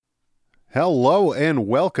Hello and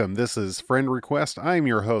welcome. This is Friend Request. I'm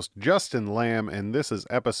your host, Justin Lamb, and this is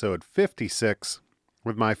episode 56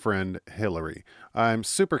 with my friend Hillary. I'm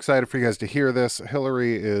super excited for you guys to hear this.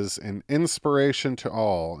 Hillary is an inspiration to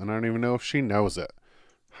all, and I don't even know if she knows it.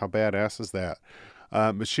 How badass is that?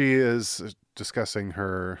 But she is discussing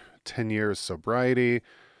her 10 years sobriety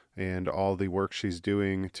and all the work she's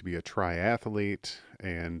doing to be a triathlete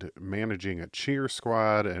and managing a cheer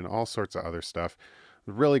squad and all sorts of other stuff.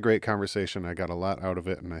 Really great conversation. I got a lot out of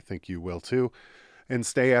it, and I think you will too. And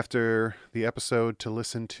stay after the episode to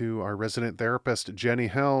listen to our resident therapist, Jenny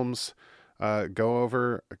Helms, go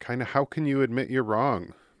over kind of how can you admit you're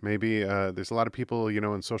wrong. Maybe there's a lot of people,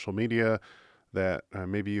 in social media that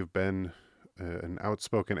maybe you've been an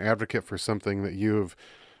outspoken advocate for something that you've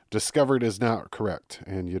discovered is not correct,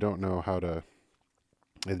 and you don't know how to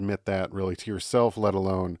admit that really to yourself, let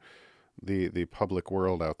alone the public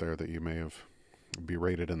world out there that you may have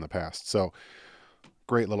berated in the past. So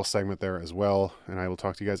great little segment there as well. And I will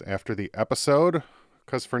talk to you guys after the episode,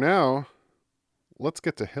 because for now, let's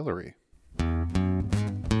get to Hillary.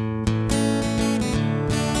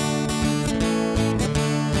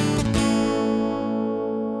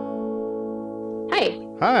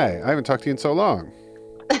 Hi. I haven't talked to you in so long.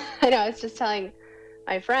 I know. I was just telling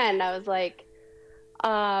my friend, I was like,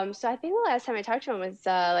 so I think the last time I talked to him was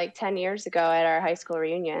like 10 years ago at our high school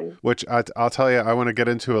reunion. Which I'll tell you, I want to get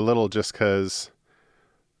into a little just because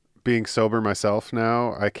being sober myself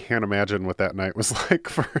now, I can't imagine what that night was like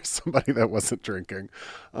for somebody that wasn't drinking.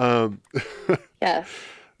 Yes.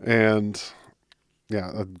 And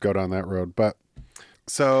yeah, I'll go down that road. But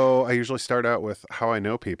so I usually start out with how I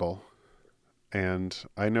know people. And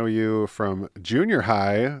I know you from junior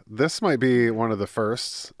high. This might be one of the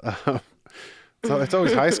firsts. So it's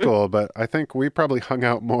always high school, but I think we probably hung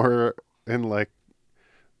out more in like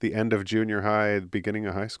the end of junior high, beginning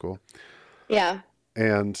of high school. Yeah.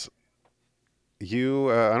 And you,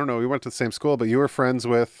 I don't know, we went to the same school, but you were friends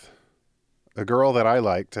with a girl that I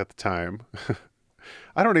liked at the time.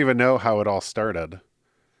 I don't even know how it all started.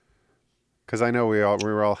 Because I know we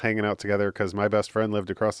were all hanging out together because my best friend lived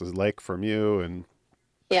across the lake from you. And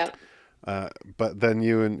yeah. But then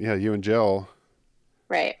you and Jill.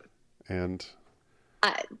 Right. And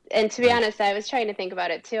to be honest, I was trying to think about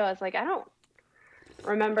it too. I was like, I don't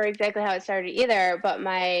remember exactly how it started either, but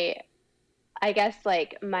I guess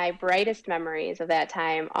like my brightest memories of that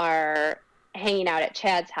time are hanging out at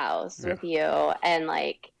Chad's house with you and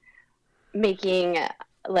like making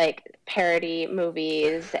like parody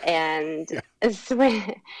movies and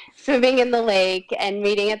swimming in the lake and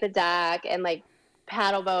meeting at the dock and like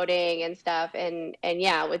paddle boating and stuff and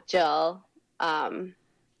yeah, with Jill.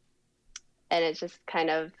 And it just kind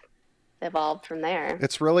of evolved from there.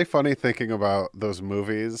 It's really funny thinking about those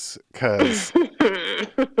movies because,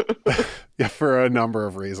 yeah, for a number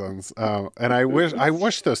of reasons. And I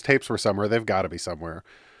wish those tapes were somewhere. They've got to be somewhere.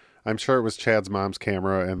 I'm sure it was Chad's mom's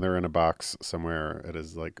camera, and they're in a box somewhere. It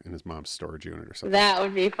is like in his mom's storage unit or something. That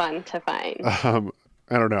would be fun to find. I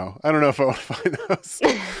don't know. I don't know if I want to find those.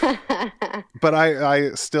 But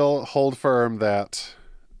I still hold firm that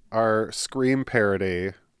our Scream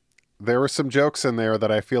parody, there were some jokes in there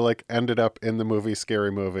that I feel like ended up in the movie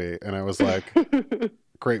Scary Movie. And I was like,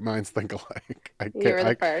 great minds think alike. You were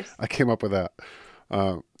the first. I came up with that.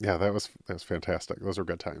 Yeah, that was fantastic. Those were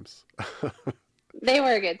good times. They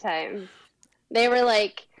were good times. They were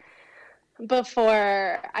like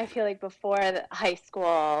before high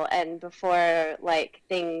school and before like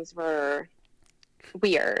things were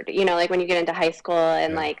weird, like when you get into high school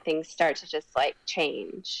and like things start to just like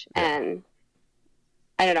change and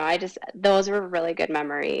I don't know. Those were really good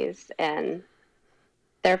memories and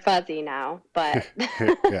they're fuzzy now, but,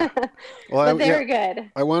 yeah. Well, but they were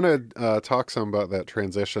good. I want to talk some about that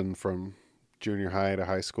transition from junior high to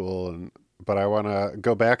high school, but I want to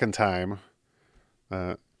go back in time.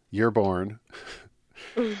 You're born.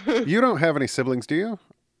 You don't have any siblings, do you?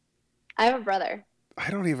 I have a brother.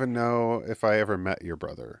 I don't even know if I ever met your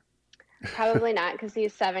brother. Probably not, because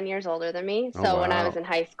he's 7 years older than me. So when I was in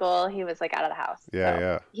high school, he was like out of the house.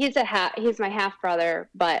 Yeah, so he's my half brother,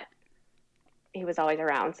 but he was always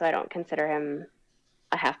around, so I don't consider him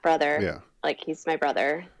a half brother. Yeah, like he's my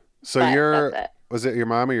brother. So was it your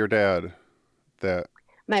mom or your dad that?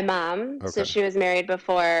 My mom. Okay. So she was married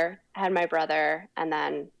before, had my brother, and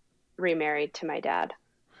then remarried to my dad,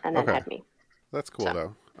 and then had me. That's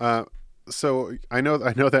cool though. So I know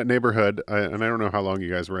that neighborhood, and I don't know how long you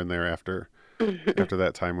guys were in there after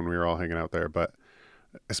that time when we were all hanging out there, but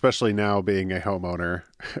especially now being a homeowner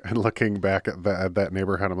and looking back at that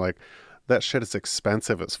neighborhood, I'm like, That shit is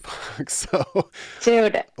expensive as fuck. So,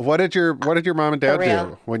 Dude, what did your mom and for dad real.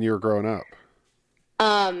 do when you were growing up?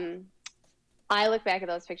 I look back at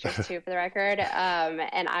those pictures too, for the record,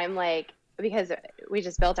 and I'm like, because we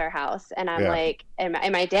just built our house, and I'm Yeah. like, and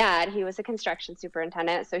my dad, he was a construction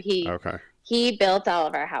superintendent, so Okay. he built all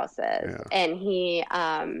of our houses, Yeah.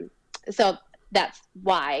 and so that's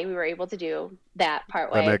why we were able to do that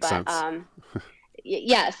part That way. makes But sense.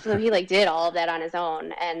 yes, so he like did all of that on his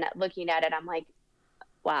own, and looking at it, I'm like,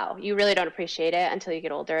 wow, you really don't appreciate it until you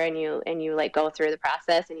get older and you like go through the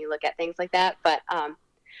process and you look at things like that. But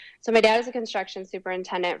so my dad was a construction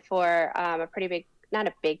superintendent for a pretty big, not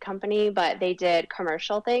a big company, but they did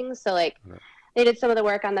commercial things. So like they did some of the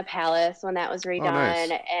work on the palace when that was redone. Oh,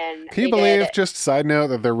 nice. And Can you they believe, did, just side note,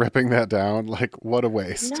 that they're ripping that down? Like, what a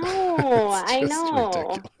waste. no, It's I just know.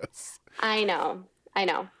 ridiculous. I know.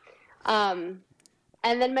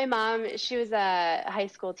 And then my mom, she was a high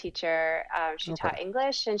school teacher. She Okay. taught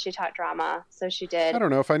English and she taught drama. So she did I don't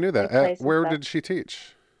know if I knew that. like plays and Where stuff. did she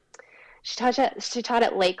teach? She taught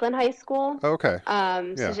at Lakeland High School. Okay.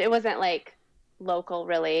 So Yeah. it wasn't like local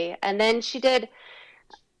really. And then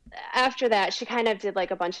after that, she kind of did like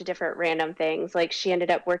a bunch of different random things. Like she ended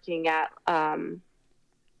up working at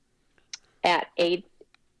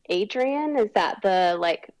Adrian. Is that the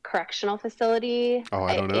like correctional facility? Oh,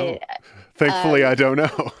 I don't know. Thankfully, I don't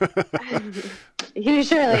know. You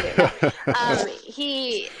surely do. No.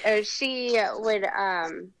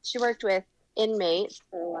 She worked with inmates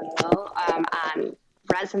for a while on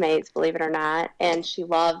resumes, believe it or not, and she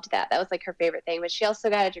loved that. That was like her favorite thing. But she also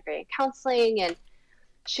got a degree in counseling, and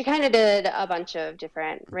she kind of did a bunch of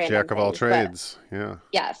different random Jack of all things, but- trades. Yeah.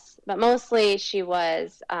 yes, but mostly she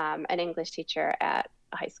was an English teacher at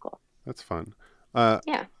a high school. That's fun.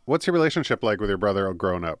 Yeah. What's your relationship like with your brother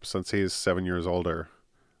grown up since he's 7 years older?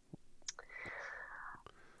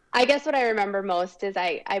 I guess what I remember most is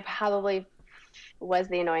I probably was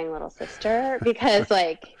the annoying little sister because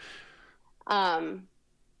like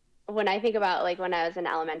when I think about like when I was in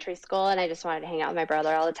elementary school and I just wanted to hang out with my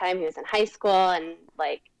brother all the time, he was in high school and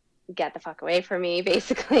like get the fuck away from me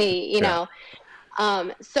basically, you know.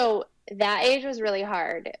 So that age was really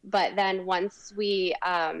hard, but then once we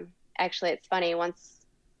actually it's funny, once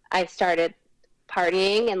I started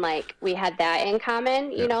partying and like we had that in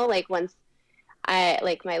common, you know, like once I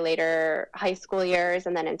like my later high school years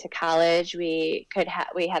and then into college, we had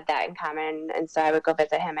that in common. And so I would go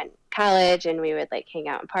visit him in college and we would like hang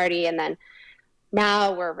out and party. And then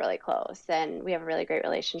now we're really close and we have a really great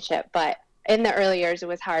relationship. But in the early years, it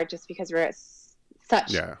was hard just because we're at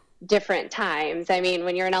such different times. I mean,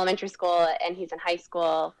 when you're in elementary school and he's in high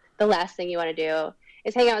school, the last thing you want to do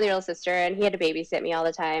is hang out with your little sister. And he had to babysit me all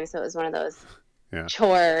the time. So it was one of those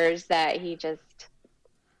chores that he just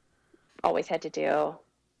always had to do.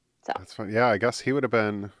 So that's fun. Yeah, I guess he would have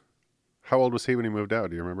been. How old was he when he moved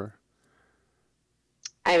out? Do you remember?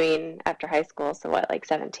 I mean, after high school, so what, like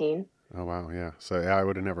 17? Oh wow, yeah. So yeah, I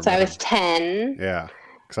would have never. So met I was him. 10. Yeah,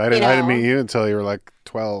 because I didn't meet you until you were like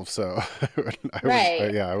 12. So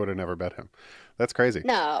I would have never met him. That's crazy.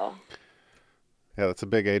 No. Yeah, that's a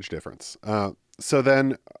big age difference. So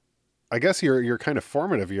then, I guess your kind of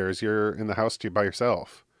formative years, you're in the house by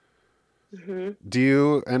yourself. Mm-hmm. Do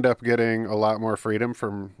you end up getting a lot more freedom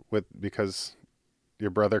because your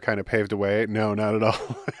brother kind of paved the way? No, not at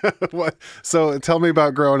all. What? So tell me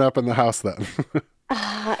about growing up in the house then.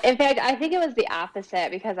 In fact, I think it was the opposite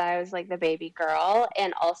because I was like the baby girl.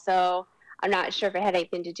 And also, I'm not sure if it had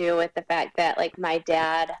anything to do with the fact that like I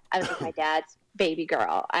was like my dad's baby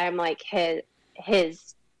girl. I'm like his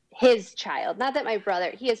child. Not that my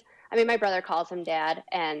brother, my brother calls him dad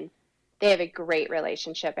and they have a great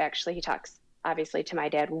relationship. Actually, he talks obviously to my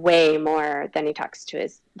dad way more than he talks to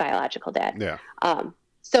his biological dad. Yeah.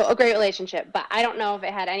 So a great relationship, but I don't know if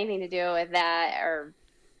it had anything to do with that or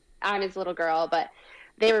I'm his little girl, but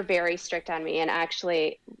they were very strict on me. And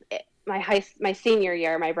actually my senior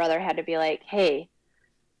year, my brother had to be like, hey,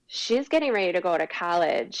 she's getting ready to go to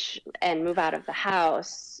college and move out of the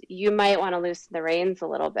house. You might want to loosen the reins a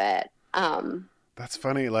little bit. That's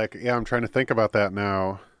funny. Like, yeah, I'm trying to think about that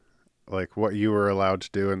now. Like what you were allowed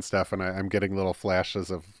to do and stuff, and I'm getting little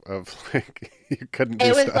flashes of like you couldn't do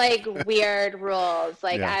it was stuff. like weird rules.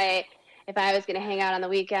 Like if I was going to hang out on the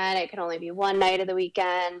weekend, it could only be one night of the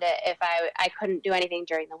weekend. If I couldn't do anything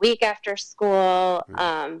during the week after school.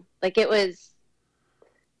 Like it was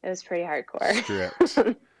pretty hardcore.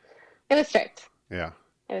 Strict. It was strict. Yeah.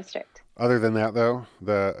 It was strict. Other than that though,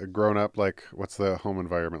 the grown up, like what's the home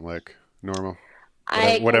environment like? Normal?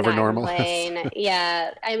 Whatever normal complain. is.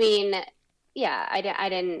 Yeah. I mean, yeah, I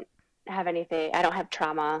didn't have anything. I don't have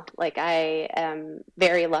trauma. Like, I am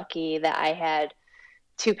very lucky that I had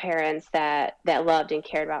two parents that loved and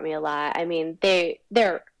cared about me a lot. I mean,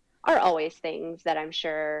 there are always things that I'm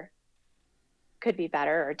sure could be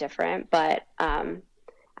better or different, but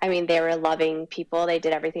I mean, they were loving people. They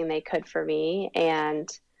did everything they could for me, and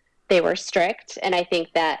they were strict. And I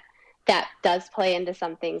think that that does play into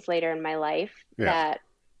some things later in my life Yeah.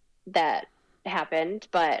 that happened.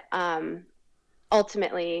 But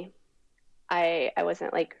ultimately, I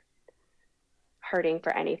wasn't like hurting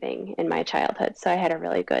for anything in my childhood. So I had a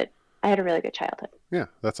really good childhood. Yeah,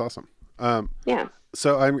 that's awesome. Yeah.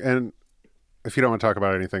 So and if you don't want to talk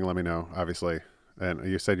about anything, let me know, obviously. And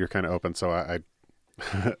you said you're kind of open, so I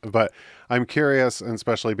but I'm curious, and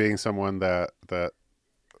especially being someone that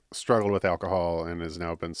struggled with alcohol and has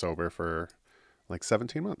now been sober for like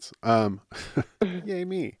 17 months. Yay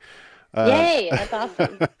me. Yay, that's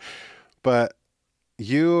awesome. But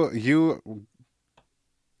you you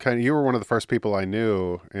were one of the first people I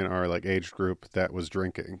knew in our like age group that was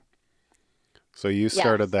drinking. So you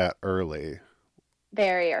started Yes. that early.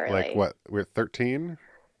 Very early. Like what? We're 13,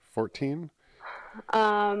 14?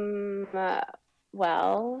 Um, uh,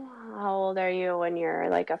 well, how old are you when you're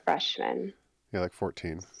like a freshman? Yeah, like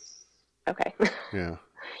 14. Okay. Yeah.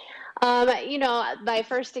 My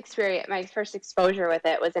first experience, my first exposure with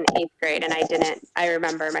it was in eighth grade, and I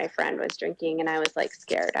remember my friend was drinking, and I was like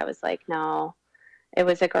scared. I was like, no. It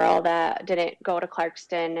was a girl that didn't go to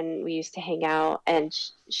Clarkston, and we used to hang out, and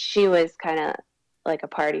she was kind of like a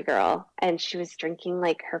party girl, and she was drinking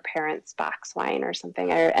like her parents' box wine or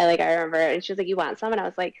something. I remember, and she was like, "You want some?" And I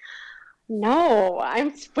was like, "No,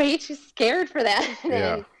 I'm way too scared for that."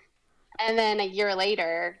 Yeah. And then a year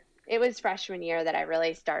later, it was freshman year that I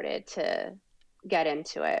really started to get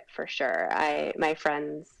into it for sure. My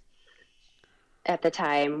friends at the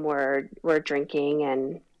time were drinking,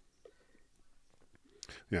 and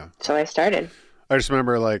Yeah. so I started. I just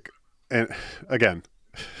remember like, and again,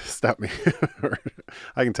 stop me.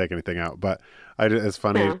 I can take anything out, but it's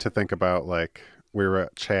funny Yeah. to think about like we were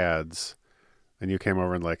at Chad's and you came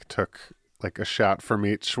over and like took like a shot from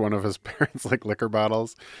each one of his parents' like liquor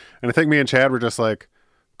bottles. And I think me and Chad were just like,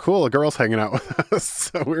 cool, a girl's hanging out with us.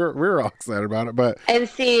 So we were all excited about it, but And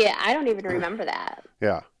see, I don't even remember that.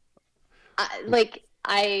 yeah.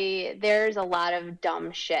 There's a lot of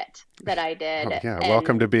dumb shit that I did. Oh yeah.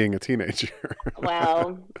 Welcome to And being a teenager.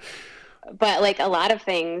 well, but like a lot of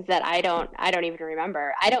things that I don't even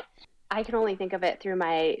remember. I can only think of it through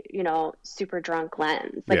my, super drunk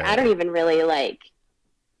lens. Like, Yeah. I don't even really like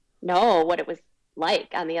know what it was like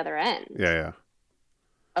on the other end Yeah.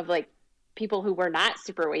 of like people who were not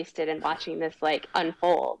super wasted and watching this like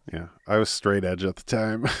unfold. Yeah. I was straight edge at the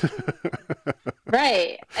time.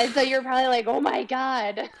 Right. And so you're probably like, "Oh my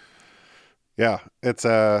God." Yeah,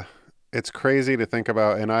 it's crazy to think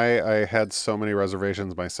about, and I had so many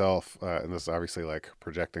reservations myself, and this is obviously like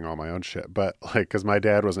projecting all my own shit, but like because my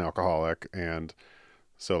dad was an alcoholic, and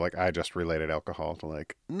so like I just related alcohol to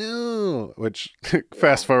like no, which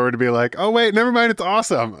fast forward to be like, oh wait, never mind, it's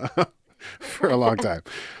awesome for a long time,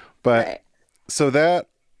 but Right. so that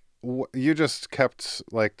you just kept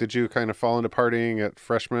like, did you kind of fall into partying at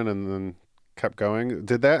freshman and then kept going?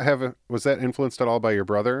 Did that was that influenced at all by your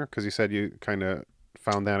brother? Because you said you kind of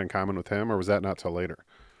found that in common with him, or was that not till later?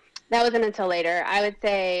 That wasn't until later. I would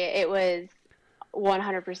say it was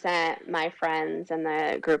 100% my friends and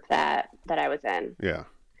the group that I was in. Yeah.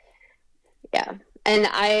 Yeah. And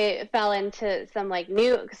I fell into some like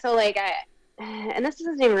new, so like and this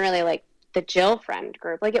isn't even really like the Jill friend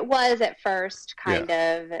group. Like it was at first kind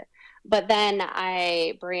of, but then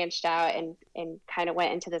I branched out and kind of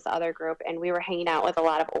went into this other group, and we were hanging out with a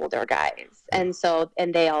lot of older guys. And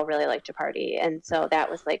and they all really liked to party. And so that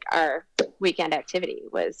was like our weekend activity,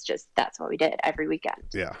 was just, that's what we did every weekend.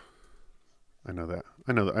 Yeah. I know that.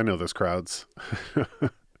 I know those crowds.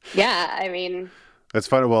 Yeah. I mean, It's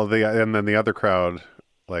funny. Well, and then the other crowd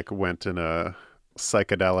like went in a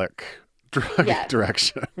psychedelic drug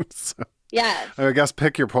direction. So, yes. I guess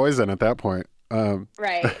pick your poison at that point.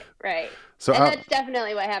 Right. So And that's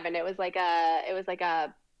definitely what happened. It was like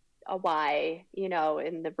a Y,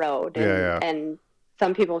 in the road. And, and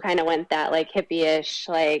some people kind of went that like hippie-ish,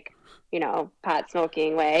 like, pot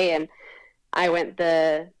smoking way. And I went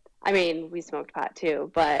we smoked pot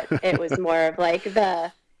too, but it was more of like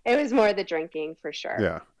it was more the drinking for sure.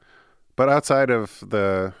 Yeah. But outside of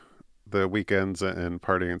the weekends and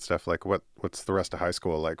partying and stuff, like what's the rest of high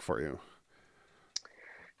school like for you?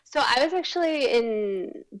 So I was actually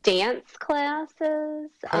in dance classes.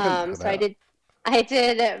 So I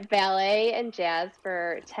did ballet and jazz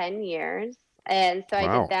for 10 years. And so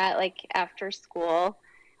I did that like after school.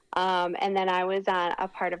 And then I was on a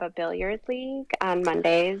part of a billiard league on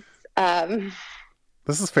Mondays. Um,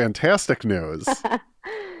 This is fantastic news.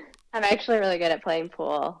 I'm actually really good at playing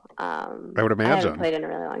pool. I would I haven't imagine. played in a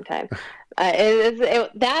really long time.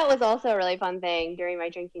 That was also a really fun thing during my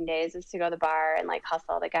drinking days, is to go to the bar and like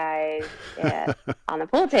hustle the guys on the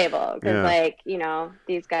pool table. Because Yeah. like, you know,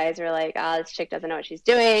 these guys were like, oh, this chick doesn't know what she's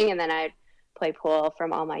doing. And then I'd play pool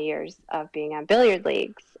from all my years of being on billiard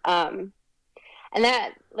leagues. And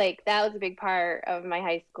that was a big part of my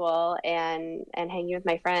high school and hanging with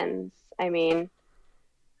my friends. I mean,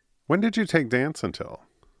 When did you take dance until?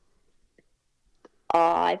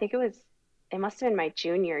 I think it must have been my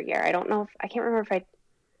junior year. I don't know I can't remember if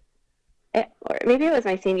or maybe it was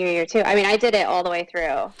my senior year too. I mean, I did it all the way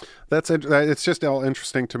through. It's just all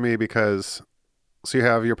interesting to me because so you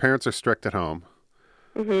have your parents are strict at home.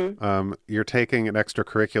 Mm-hmm. You're taking an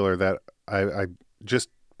extracurricular that I just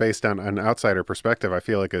based on an outsider perspective, I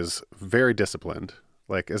feel like is very disciplined.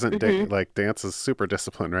 Like like dance is super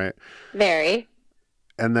disciplined, right? Very.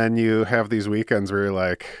 And then you have these weekends where you're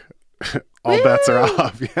like, all bets are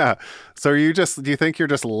off. Yeah. So do you think you're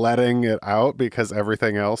just letting it out because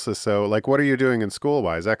everything else is so like, what are you doing in school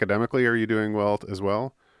wise? Academically, are you doing well as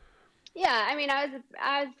well? Yeah, I mean, I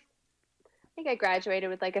think I graduated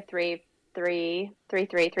with like a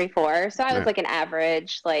 3.4. So I was Yeah. like an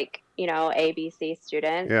average, like, you know, ABC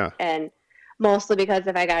student. Yeah. And mostly because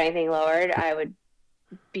if I got anything lowered, I would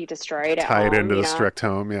be destroyed at Tied home, into you the know, strict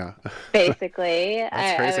home. Yeah. basically. That's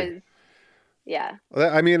I crazy. was, yeah.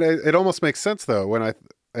 I mean, it almost makes sense though when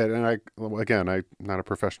again, I'm not a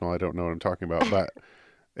professional. I don't know what I'm talking about, but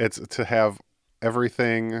it's to have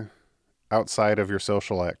everything outside of your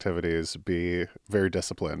social activities be very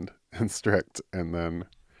disciplined and strict, and then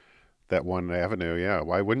that one avenue, yeah,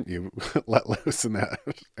 why wouldn't you let loose in that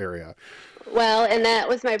area? Well, and that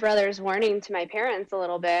was my brother's warning to my parents a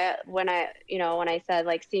little bit when when I said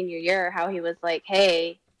like senior year, how he was like,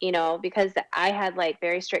 hey, you know, because I had like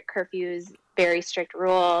very strict curfews, very strict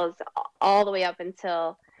rules all the way up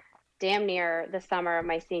until damn near the summer of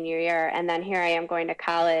my senior year. And then here I am going to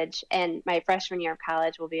college, and my freshman year of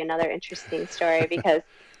college will be another interesting story because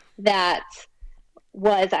that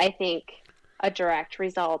was, I think, a direct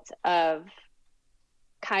result of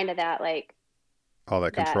kind of that, like, All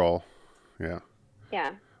that that, control. Yeah.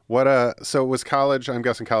 yeah. So was college, I'm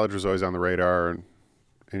guessing college was always on the radar and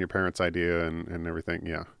your parents' idea and everything.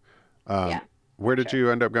 Yeah. Yeah, Where did sure. you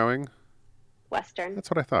end up going? Western. That's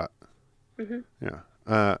what I thought. Hmm. Yeah.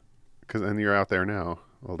 And you're out there now.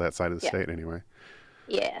 Well, that side of the Yeah. state anyway.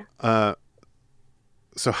 Yeah.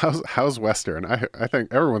 So how's Western? I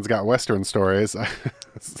think everyone's got Western stories.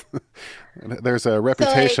 There's a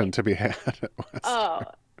reputation to be had at Western. Oh,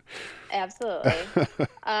 absolutely.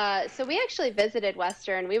 So we actually visited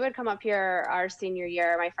Western. We would come up here our senior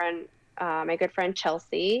year. My good friend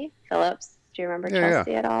Chelsea Phillips. Do you remember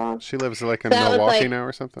Chelsea at all? She lives like in So that was Milwaukee like, now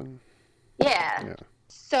or something. yeah. Yeah.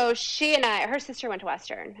 So her sister went to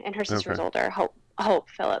Western, and her sister was Okay. older, Hope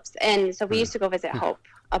Phillips. And so we used to go visit Hope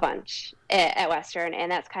a bunch at Western, and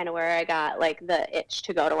that's kind of where I got like the itch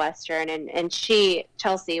to go to Western. And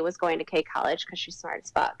Chelsea was going to K College because she's smart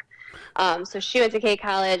as fuck. So she went to K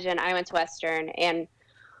College, and I went to Western, and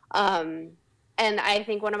I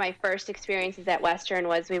think one of my first experiences at Western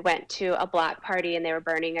was we went to a block party, and they were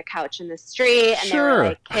burning a couch in the street, and there were Sure.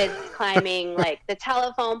 like kids climbing like the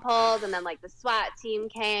telephone poles, and then like the SWAT team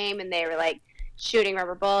came, and they were like shooting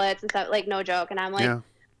rubber bullets and stuff, like no joke. And I'm like, Yeah.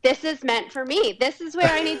 this is meant for me. This is where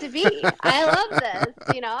I need to be. I love this.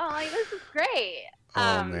 You know, I'm like, this is great.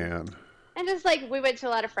 Oh man. And just like we went to a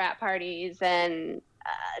lot of frat parties, and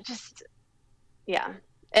just yeah,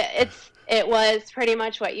 it was pretty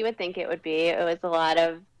much what you would think it would be. It was a lot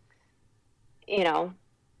of, you know,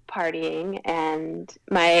 partying, and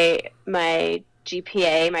my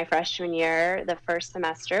GPA my freshman year, the first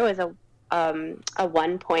semester, was a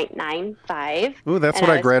 1.95. Ooh, that's And what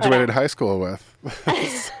I was put graduated on- high school with.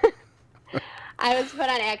 I was put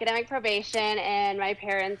on academic probation, and my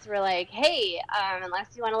parents were like, hey, unless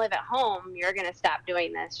you want to live at home, you're going to stop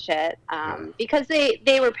doing this shit. Because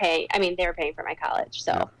they were paying, they were paying for my college.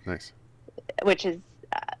 So, Yeah, nice. which is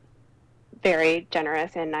very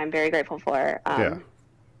generous, and I'm very grateful for. Yeah.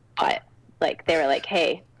 But like, they were like,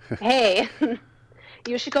 hey,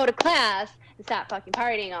 you should go to class and stop fucking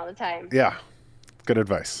partying all the time. Yeah. Good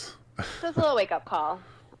advice. So it's a little wake up call.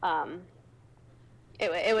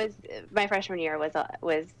 It was my freshman year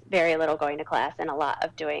was very little going to class and a lot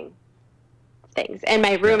of doing things. And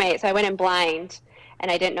my roommate, so I went in blind, and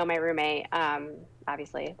I didn't know my roommate.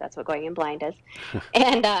 Obviously, that's what going in blind is.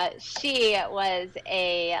 And she was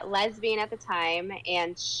a lesbian at the time,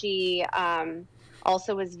 and she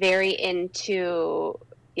also was very into,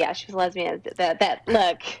 yeah, she was a lesbian. That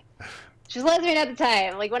look, she was a lesbian at the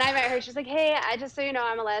time. Like when I met her, she was like, "Hey, I just so you know,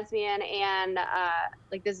 I'm a lesbian, and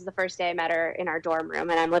like this is the first day I met her in our dorm room,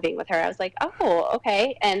 and I'm living with her." I was like, "Oh,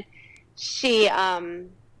 okay." And she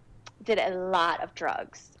did a lot of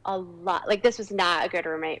drugs, a lot. Like this was not a good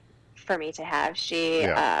roommate for me to have. She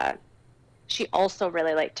also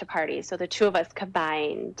really liked to party, so the two of us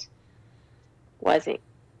combined wasn't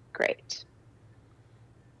great.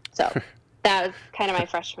 So that was kind of my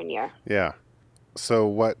freshman year. Yeah. So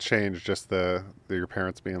what changed? Just your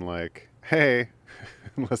parents being like, "Hey,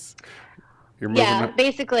 let's you're moving. Yeah,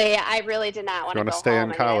 basically, I really did not want to go stay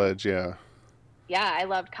home. in college." Yeah. Yeah, I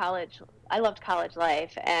loved college. I loved college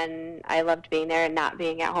life, and I loved being there and not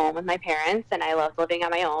being at home with my parents, and I loved living on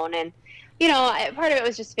my own. And part of it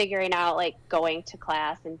was just figuring out like going to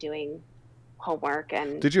class and doing homework.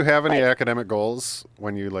 And did you have any academic goals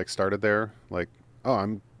when you like started there? Like, oh,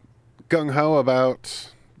 I'm gung ho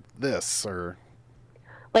about this, or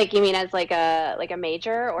like you mean as like a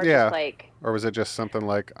major, or yeah, just like, or was it just something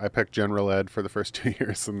like I picked general ed for the first 2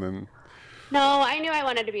 years and then? No, I knew I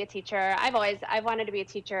wanted to be a teacher. I've wanted to be a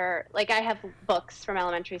teacher. Like I have books from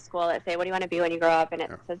elementary school that say, "What do you want to be when you grow up?" And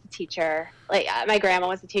it says a teacher. Like my grandma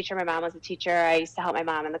was a teacher, my mom was a teacher. I used to help my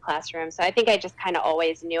mom in the classroom, so I think I just kind of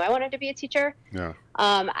always knew I wanted to be a teacher. Yeah.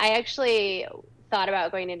 I actually thought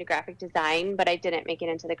about going into graphic design, but I didn't make it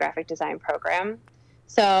into the graphic design program.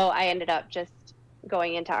 So I ended up just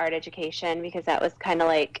going into art education because that was kind of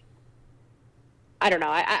like, I don't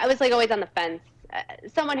know. I was like always on the fence.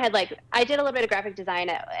 Someone had I did a little bit of graphic design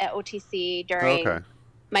at OTC during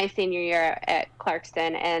my senior year at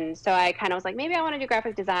Clarkston. And so I kind of was like, maybe I want to do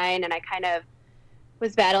graphic design. And I kind of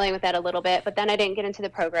was battling with that a little bit, but then I didn't get into the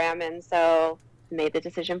program. And so made the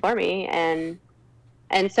decision for me. And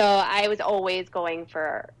so I was always going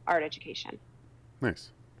for art education.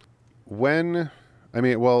 Nice. What's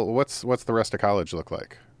the rest of college look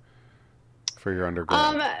like for your undergrad?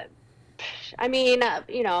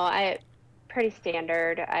 I pretty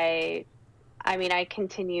standard. I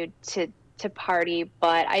continued to party,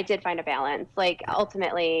 but I did find a balance. Like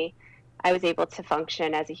ultimately I was able to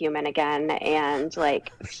function as a human again and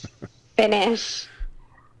finish.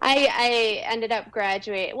 I ended up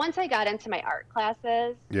graduating once I got into my art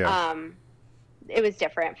classes. Yeah. It was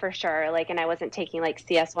different for sure. And I wasn't taking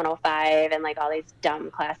CS 105 and all these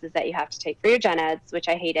dumb classes that you have to take for your gen eds, which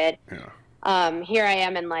I hated. Yeah. Here I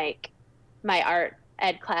am in my art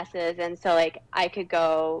ed classes, and so I could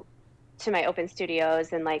go to my open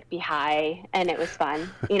studios and be high, and it was fun.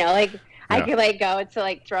 I could go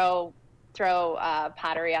to throw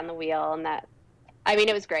pottery on the wheel, and that,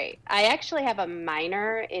 it was great. I actually have a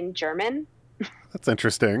minor in German. That's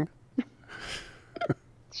interesting.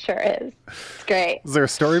 Sure is. It's great. Is there a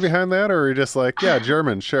story behind that, or are you just yeah,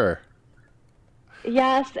 German, sure?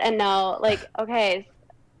 Yes and no. Okay,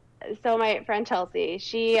 so my friend Chelsea,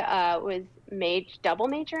 she was double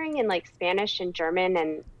majoring in Spanish and German,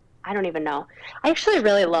 and I don't even know. I actually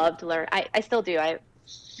really love to learn. I still do.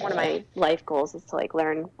 One of my life goals is to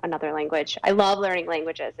learn another language. I love learning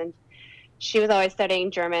languages, and she was always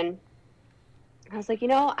studying German. I was like,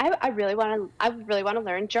 I really want to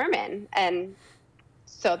learn German, and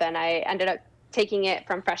so then I ended up taking it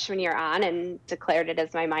from freshman year on and declared it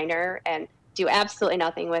as my minor and do absolutely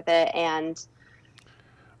nothing with it. And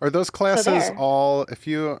are those classes all,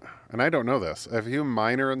 and I don't know this, if you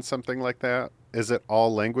minor in something like that, is it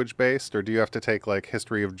all language based, or do you have to take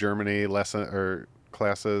history of Germany lesson or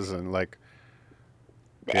classes and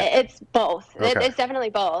It's both. Okay. It's definitely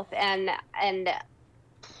both. And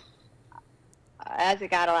as it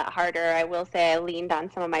got a lot harder, I will say I leaned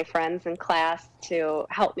on some of my friends in class to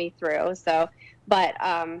help me through. So, but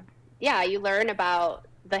yeah, you learn about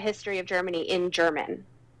the history of Germany in German.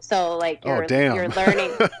 So you're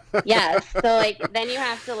learning. Yes. So then you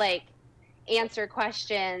have to answer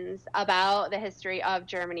questions about the history of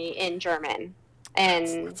Germany in German.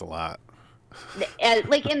 And that's a lot.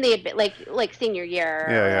 In the senior year.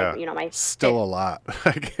 Yeah. My still a lot.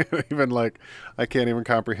 I can't even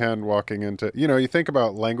comprehend walking into, you think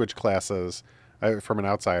about language classes from an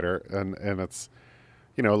outsider, and it's,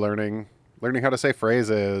 learning how to say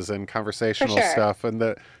phrases and conversational stuff. And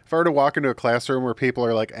if I were to walk into a classroom where people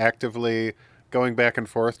are actively going back and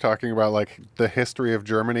forth talking about the history of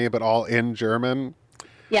Germany, but all in German.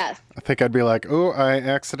 Yes. I think I'd be oh, I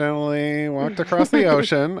accidentally walked across the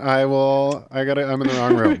ocean. I'm in the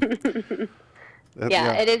wrong room.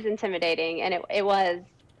 Yeah, it is intimidating. And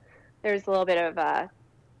there's a little bit of a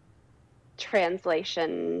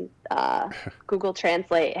translation, Google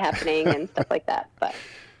Translate happening and stuff like that. But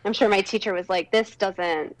I'm sure my teacher was like, this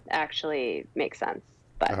doesn't actually make sense.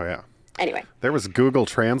 But Oh yeah. anyway. There was Google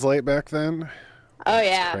Translate back then. Oh, It's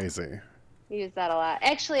yeah. crazy. We used that a lot.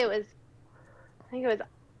 Actually, I think it was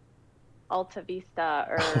Alta Vista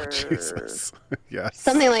or Oh, Jesus. Yes.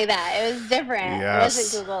 something like that. It was different. Yes. It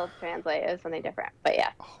wasn't Google Translate. It was something different. But yeah,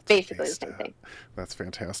 Alta basically Vista. the same thing. That's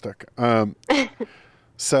fantastic.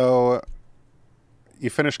 So you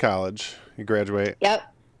finish college, you graduate. Yep.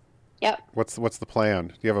 What's the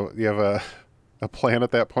plan? Do you have a plan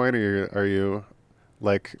at that point, or are you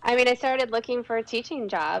like? I mean, I started looking for teaching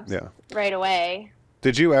jobs Yeah. right away.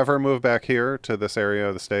 Did you ever move back here to this area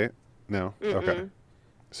of the state? No. Mm-mm. Okay.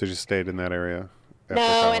 So you stayed in that area after No,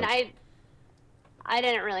 college? and I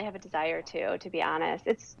didn't really have a desire to be honest.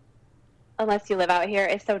 It's unless you live out here,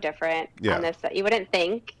 it's so different Yeah. on this that you wouldn't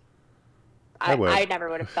think. I would. I never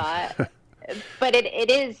would have thought. But it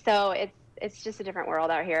is, so it's just a different world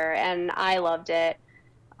out here, and I loved it.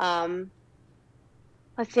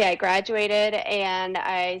 Let's see, I graduated and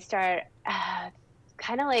I started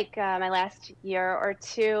kind of like my last year or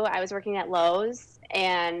two, I was working at Lowe's,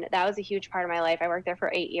 and that was a huge part of my life. I worked there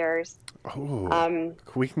for 8 years. Oh,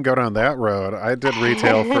 we can go down that road. I did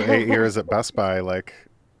retail for 8 years at Best Buy. Like,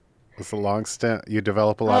 it's a long stint. You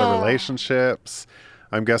develop a lot of relationships.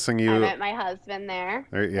 I'm guessing I you. met my husband there.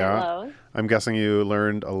 Yeah. At Lowe's. I'm guessing you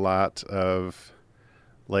learned a lot of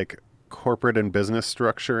like corporate and business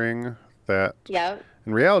structuring that Yep.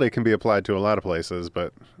 in reality can be applied to a lot of places,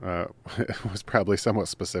 but it was probably somewhat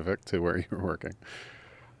specific to where you were working.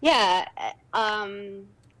 Yeah.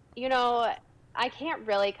 You know, I can't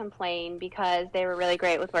really complain because they were really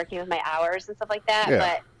great with working with my hours and stuff like that.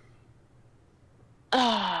 Yeah.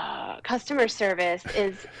 But customer service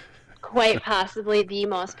is quite possibly the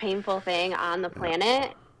most painful thing on the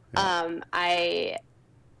planet. Yeah. I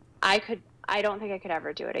don't think I could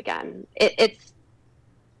ever do it again.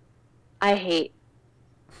 I hate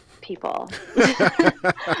people.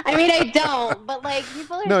 I mean, I don't, but like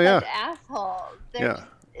people are such assholes.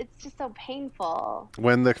 It's just so painful.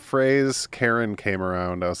 When the phrase Karen came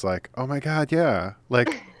around, I was like, oh my God, yeah.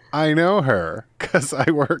 Like, I know her because I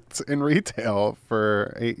worked in retail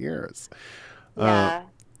for 8 years. Yeah.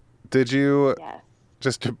 Did you, Yes.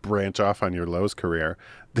 just to branch off on your Lowe's career,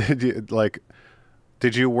 did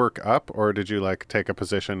you work up, or did you like take a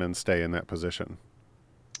position and stay in that position?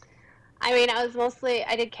 I mean,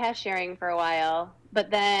 I did cashiering for a while, but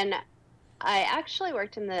then I actually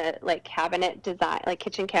worked in the like cabinet design, like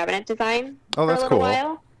kitchen cabinet design Oh, that's for a little cool.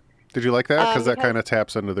 while. Did you like that? Because that because kind of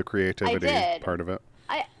taps into the creativity did. part of it.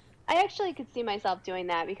 I actually could see myself doing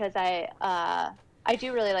that because I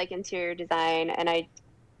do really like interior design, and I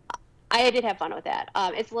did have fun with that.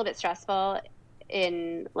 It's a little bit stressful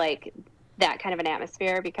in like that kind of an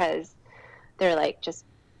atmosphere because they're like just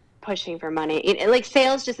pushing for money. Like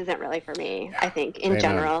sales just isn't really for me, I think, in Amen.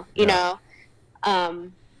 general. You know,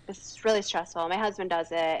 it's really stressful. My husband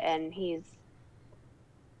does it, and he's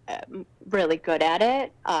really good at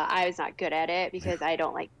it. I was not good at it because I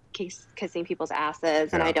don't like kissing people's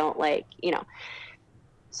asses, and I don't like,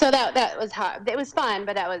 so that was hard. It was fun,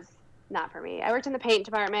 but that was not for me. I worked in the paint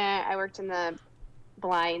department. I worked in the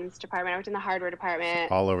blinds department. I worked in the hardware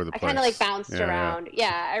department. All over the place. I kind of like bounced around.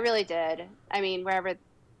 Yeah, I really did. I mean, wherever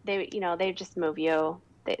they just move you.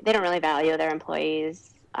 They don't really value their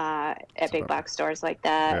employees at big box stores like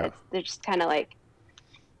that. Yeah. They're just kind of like,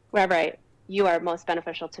 wherever you are most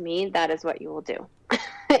beneficial to me, that is what you will do.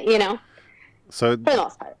 So for the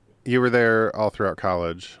most part. You were there all throughout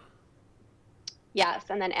college. Yes,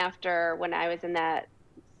 and then after, when I was in that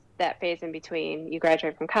phase in between, you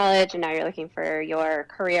graduate from college, and now you're looking for your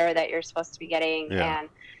career that you're supposed to be getting,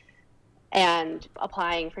 and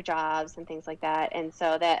applying for jobs and things like that. And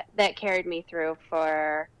so that carried me through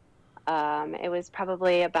for it was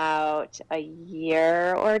probably about a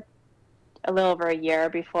year or a little over a year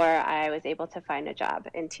before I was able to find a job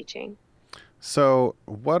in teaching. So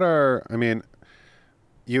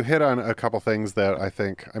you hit on a couple things that I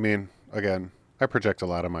think, again, I project a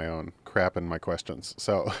lot of my own crap in my questions.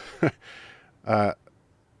 So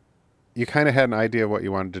you kind of had an idea of what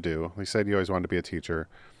you wanted to do. You said you always wanted to be a teacher.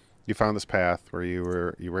 You found this path where you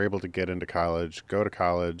were able to get into college, go to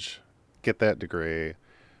college, get that degree,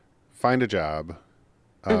 find a job.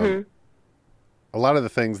 A lot of the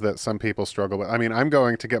things that some people struggle with. I'm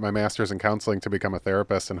going to get my master's in counseling to become a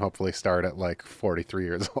therapist and hopefully start at like 43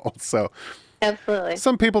 years old. So absolutely,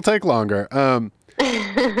 some people take longer.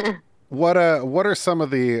 What are some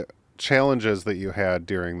of the challenges that you had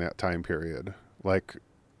during that time period, like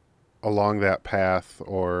along that path,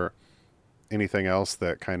 or anything else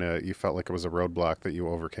that kind of you felt like it was a roadblock that you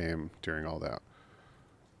overcame during all that?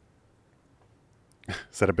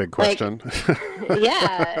 Is that a big Like, question?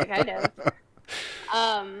 yeah, kind of.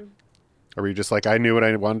 Or were you just like, I knew what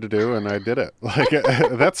I wanted to do and I did it? Like,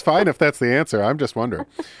 that's fine if that's the answer. I'm just wondering.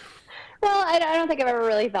 Well, I don't think I've ever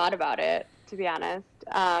really thought about it, to be honest.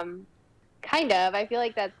 Kind of. I feel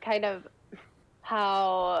like that's kind of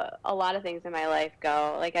how a lot of things in my life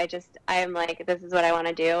go. Like I'm like, this is what I want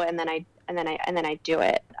to do, and then I do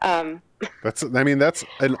it. That's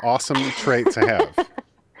an awesome trait to have.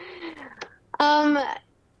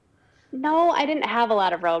 No, I didn't have a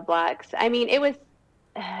lot of roadblocks. I mean, it was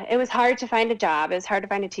hard to find a job. It was hard to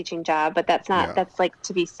find a teaching job, but that's like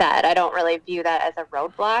to be said. I don't really view that as a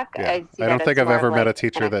roadblock. Yeah. I don't think I've ever met a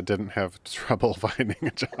teacher that didn't have trouble finding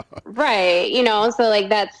a job. Right. So like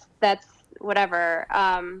that's whatever.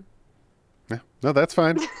 Yeah. No, that's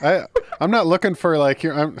fine. I'm not looking for like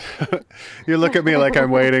you look at me like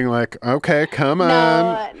I'm waiting like, okay, come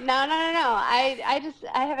on. No. I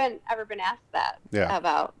haven't ever been asked that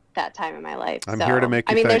about that time in my life. I'm here to make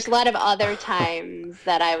you think. There's a lot of other times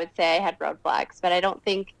that I would say I had roadblocks, but I don't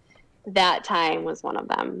think that time was one of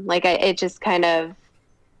them. Like it just kind of,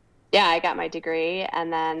 I got my degree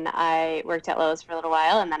and then I worked at Lowe's for a little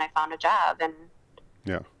while and then I found a job and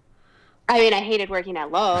I mean, I hated working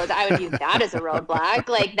at Lowe's. I would use that as a roadblock.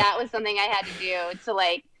 Like that was something I had to do to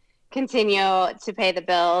like continue to pay the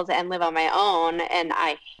bills and live on my own. And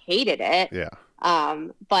I hated it. Yeah.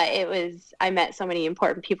 But I met so many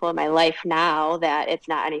important people in my life now that it's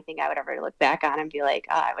not anything I would ever look back on and be like,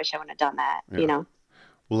 oh, I wish I wouldn't have done that. Yeah.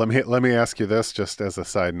 Well, let me ask you this just as a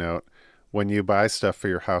side note. When you buy stuff for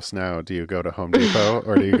your house now, do you go to Home Depot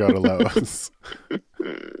or do you go to Lowe's?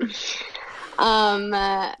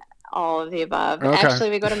 All of the above. Okay.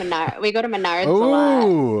 Actually, we go to Menards a lot.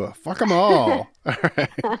 Ooh, fuck them all. All right.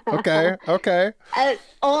 Okay.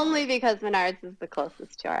 Only because Menards is the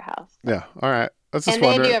closest to our house. Yeah. All right. They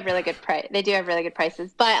do have really good price. They do have really good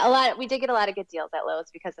prices, but we did get a lot of good deals at Lowe's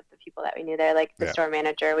because of the people that we knew there, like the store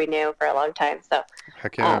manager we knew for a long time. So.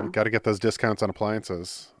 Heck yeah, got to get those discounts on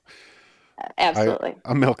appliances. Absolutely.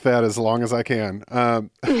 I'll milk that as long as I can.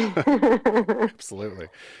 Absolutely.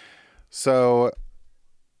 So.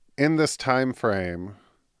 In this time frame,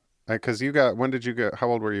 because how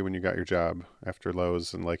old were you when you got your job after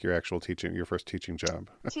Lowe's and like your first teaching job?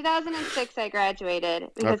 2006, I graduated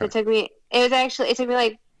because it took me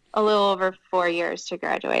like a little over 4 years to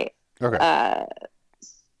graduate. Okay.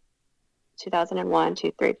 2001,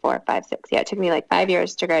 2, 3, 4, 5, 6. Yeah, it took me like 5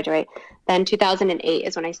 years to graduate. Then 2008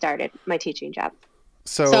 is when I started my teaching job.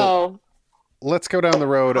 So let's go down the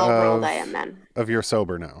road of I am then. Of you're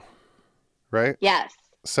sober now, right? Yes.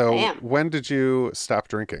 So when did you stop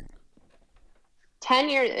drinking? 10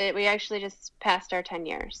 years. We actually just passed our 10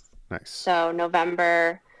 years. Nice. So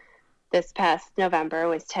this past November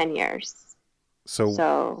was 10 years.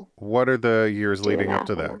 So what are the years leading up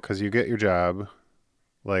to that? Because you get your job,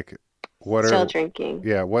 like still drinking.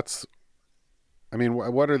 Yeah. What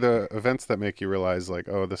are the events that make you realize like,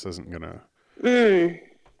 oh, this isn't gonna...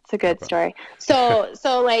 It's a good story. So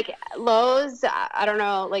like Lowe's, I don't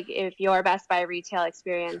know, like if your Best Buy retail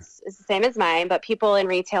experience is the same as mine, but people in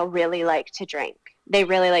retail really like to drink. They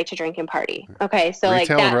really like to drink and party. Okay, so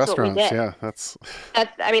retail like and that's what we did. Yeah, that's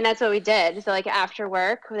what we did. So like after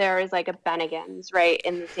work, there was like a Bennigan's right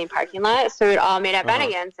in the same parking lot. So we'd all meet at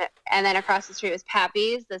Bennigan's, and then across the street was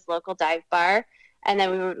Pappy's, this local dive bar. And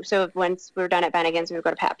then once we were done at Bennigan's, we would go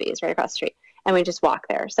to Pappy's right across the street, and we just walk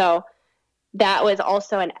there. So that was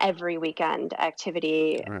also an every weekend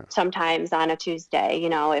activity, sometimes on a Tuesday,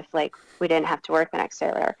 if like we didn't have to work the next day or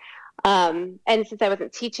whatever. And since I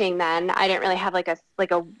wasn't teaching then, I didn't really have like a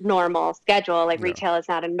normal schedule. Like retail is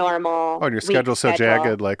not a normal. Oh, and your schedule's so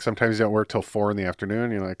jagged. Like sometimes you don't work till 4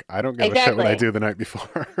 p.m. You're like, I don't give a shit what I do the night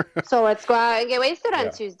before. So let's go out and get wasted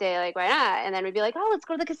on Tuesday. Like, why not? And then we'd be like, oh, let's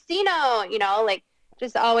go to the casino, like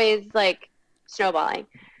just always like snowballing.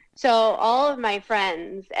 So all of my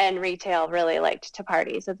friends and retail really liked to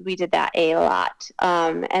party. So we did that a lot.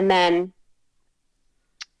 And then,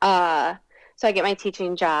 so I get my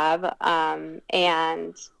teaching job,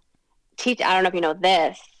 and teach. I don't know if you know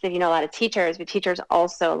this, if you know a lot of teachers, but teachers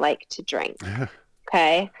also like to drink.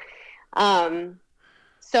 Okay.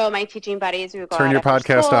 So my teaching buddies, we would go Turn out your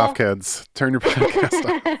podcast school. off, kids. Turn your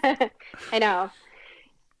podcast off. I know.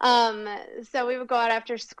 So we would go out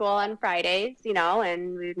after school on Fridays,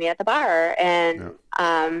 and we would meet at the bar, and,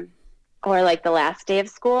 or like the last day of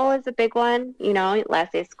school is a big one,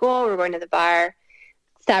 last day of school, we're going to the bar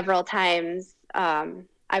several times. I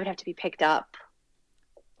would have to be picked up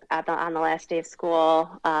on the last day of school.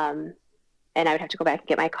 And I would have to go back and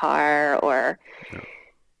get my car, or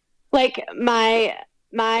like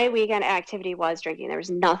my weekend activity was drinking. There was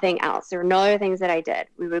nothing else. There were no other things that I did.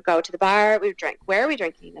 We would go to the bar. We would drink. Where are we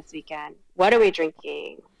drinking this weekend? What are we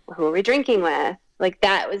drinking? Who are we drinking with? Like,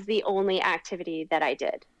 that was the only activity that I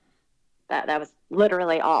did. That was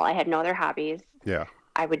literally all. I had no other hobbies. Yeah.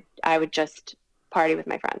 I would just party with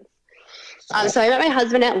my friends. So I met my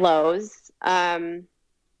husband at Lowe's. I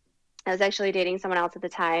was actually dating someone else at the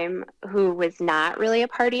time who was not really a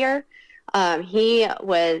partier. He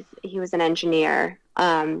was an engineer.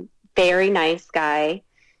 Very nice guy,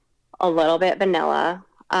 a little bit vanilla.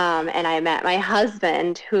 And I met my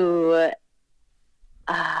husband who,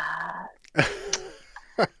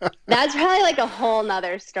 that's probably like a whole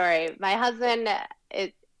nother story. My husband,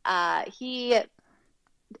 he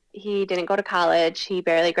didn't go to college. He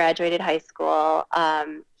barely graduated high school.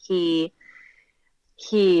 He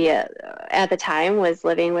at the time was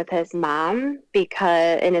living with his mom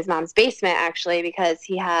in his mom's basement, actually, because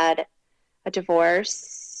he had a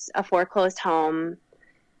divorce, a foreclosed home,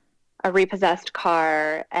 a repossessed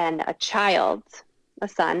car, and a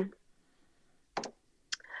son.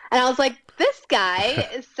 And I was like, this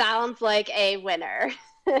guy sounds like a winner.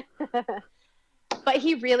 But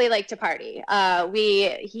he really liked to party.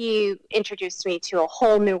 He introduced me to a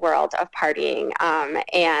whole new world of partying,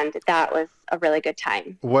 and that was a really good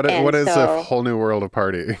time. What is a whole new world of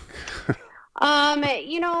partying?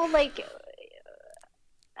 Like,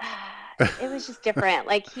 it was just different.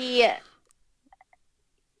 Like, I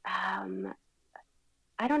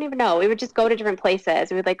don't even know. We would just go to different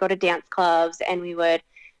places. We would like go to dance clubs, and we would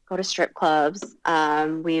go to strip clubs.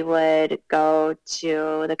 We would go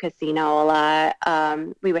to the casino a lot.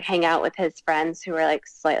 We would hang out with his friends who were like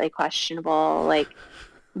slightly questionable. Like,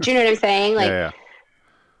 do you know what I'm saying? Like, yeah.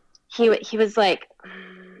 He was like,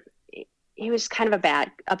 he was kind of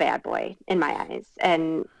a bad boy in my eyes,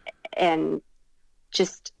 and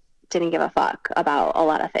just didn't give a fuck about a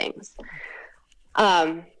lot of things.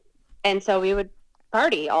 And so we would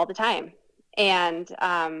party all the time, and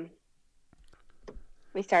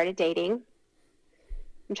we started dating.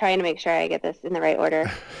 I'm trying to make sure I get this in the right order.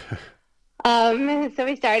 So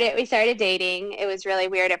we started dating. It was really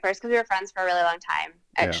weird at first because we were friends for a really long time,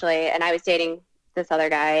 actually. Yeah. And I was dating this other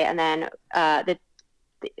guy, and then my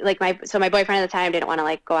boyfriend at the time didn't want to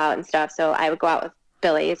like go out and stuff. So I would go out with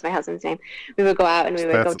Billy, is my husband's name. We would go out and we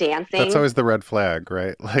would go dancing. That's always the red flag,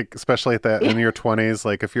 right? Like, especially in your 20s,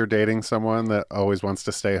 like if you're dating someone that always wants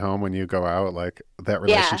to stay home when you go out, like that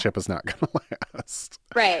relationship is not going to last.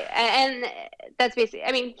 Right. And that's basically,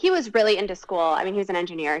 I mean, he was really into school. I mean, he was an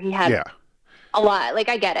engineer. He had a lot, like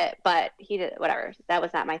I get it, but he did whatever. That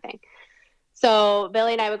was not my thing. So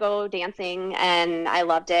Billy and I would go dancing, and I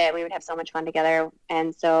loved it. We would have so much fun together.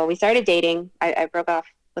 And so we started dating. I broke off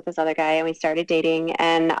with this other guy, and we started dating,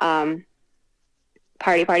 and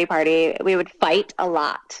party. We would fight a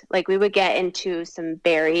lot. Like, we would get into some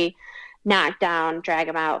very knockdown, drag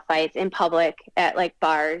them out fights in public at like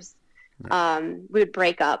bars. We would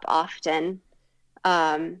break up often.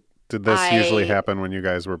 Did this usually happen when you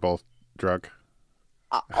guys were both drunk?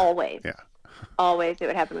 Always. Yeah. Always. It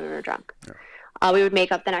would happen when we were drunk. Yeah. We would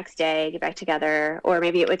make up the next day, get back together, or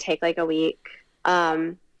maybe it would take like a week.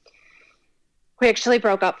 We actually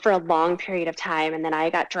broke up for a long period of time, and then I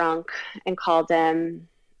got drunk and called him.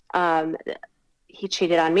 He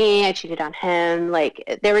cheated on me. I cheated on him.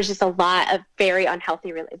 Like, there was just a lot of very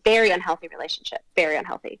unhealthy relationship, very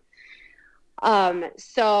unhealthy.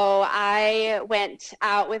 So I went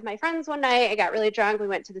out with my friends one night. I got really drunk. We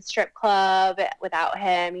went to the strip club without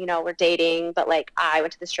him. You know, we're dating, but like I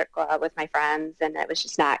went to the strip club with my friends, and it was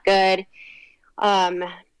just not good.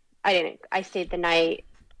 I stayed the night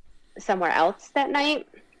somewhere else that night,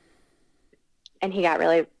 and he got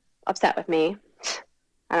really upset with me.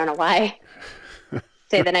 I don't know why.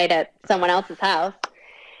 Stay the night at someone else's house.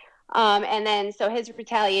 And then so his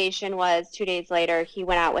retaliation was 2 days later, he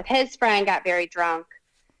went out with his friend, got very drunk,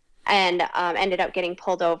 and ended up getting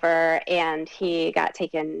pulled over, and he got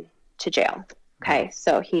taken to jail. Okay,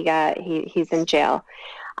 so he's in jail.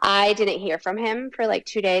 I didn't hear from him for like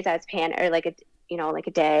 2 days. I was like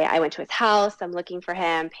a day. I went to his house. I'm looking for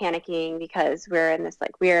him, panicking because we're in this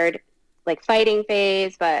like weird like fighting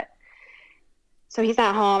phase, but so he's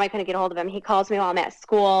not home. I couldn't get a hold of him. He calls me while I'm at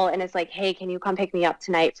school and is like, "Hey, can you come pick me up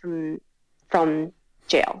tonight from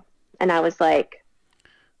jail?" And I was like,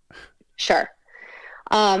 "Sure."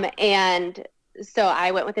 And so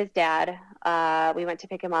I went with his dad. We went to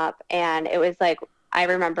pick him up, and it was like, I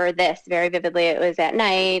remember this very vividly. It was at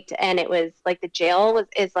night, and it was like the jail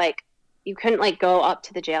is like, you couldn't like go up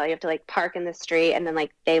to the jail. You have to like park in the street, and then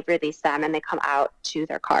like they release them and they come out to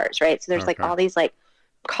their cars, right? So there's like all these like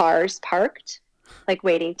cars parked like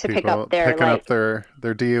waiting to pick People up their picking up like.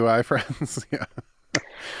 their DUI friends. Yeah.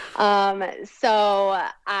 So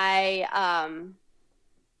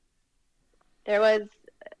there was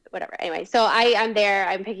whatever. Anyway, so I'm there.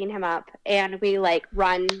 I'm picking him up, and we like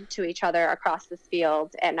run to each other across this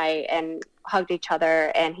field, and hugged each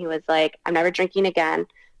other. And he was like, "I'm never drinking again."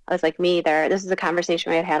 I was like, "Me either." This is a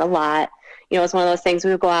conversation we had had a lot. You know, it's one of those things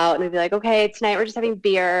we would go out and we'd be like, "Okay, tonight we're just having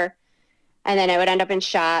beer," and then it would end up in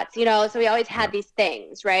shots. You know, so we always had these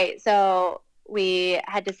things, right? So we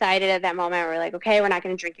had decided at that moment, we're like, "Okay, we're not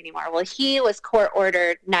going to drink anymore." Well, he was court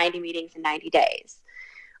ordered 90 meetings in 90 days.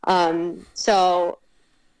 So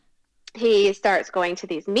he starts going to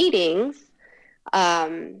these meetings,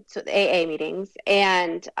 so the AA meetings,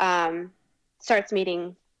 and starts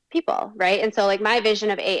meeting people, right? And so like my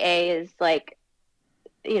vision of AA is like,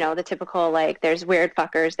 you know, the typical like there's weird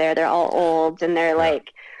fuckers there. They're all old and they're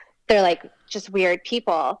like just weird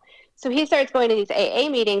people. So he starts going to these AA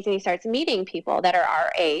meetings and he starts meeting people that are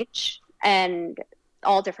our age and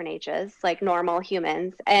all different ages, like normal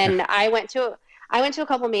humans. And I went to a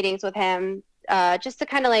couple meetings with him, just to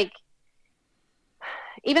kind of like,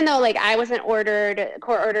 even though like I wasn't court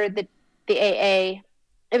ordered the AA,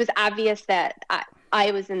 it was obvious that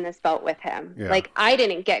I was in this boat with him. Yeah. Like I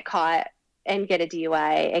didn't get caught and get a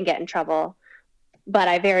DUI and get in trouble, but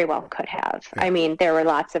I very well could have. Yeah. I mean, there were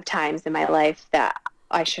lots of times in my life that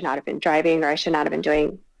I should not have been driving or I should not have been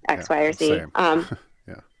doing X, Y, or Z. Same.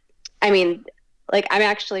 Yeah. I mean, like I'm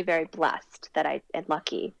actually very blessed and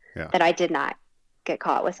lucky that I did not get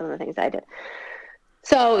caught with some of the things I did.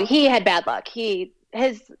 So he had bad luck.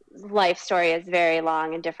 His life story is very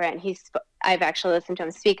long and different. I've actually listened to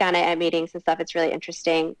him speak on it at meetings and stuff. It's really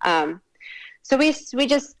interesting. So we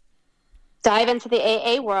just dive into the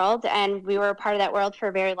AA world, and we were a part of that world for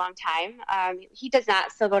a very long time. He does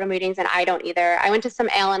not still go to meetings, and I don't either. I went to some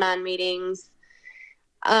Al-Anon meetings,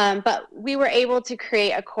 but we were able to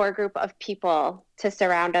create a core group of people to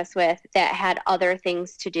surround us with that had other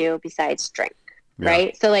things to do besides drink,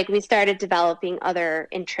 right? So like we started developing other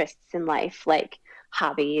interests in life, like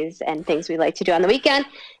hobbies and things we like to do on the weekend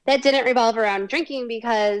that didn't revolve around drinking,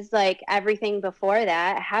 because like everything before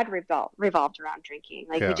that had revolved around drinking.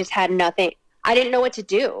 Like we just had nothing. I didn't know what to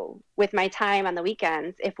do with my time on the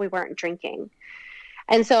weekends if we weren't drinking.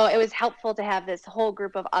 And so it was helpful to have this whole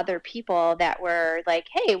group of other people that were like,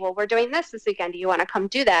 "Hey, well, we're doing this weekend. Do you want to come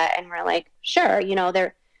do that?" And we're like, "Sure." You know,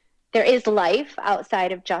 there is life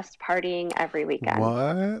outside of just partying every weekend.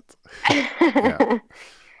 What? Yeah.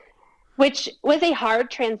 Which was a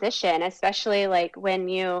hard transition, especially like when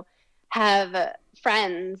you have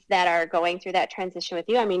friends that are going through that transition with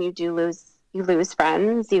you. I mean, you lose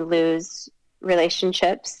friends, you lose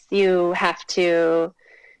relationships, you have to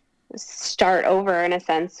start over in a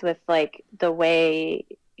sense with like the way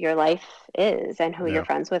your life is and who you're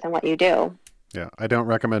friends with and what you do. Yeah, I don't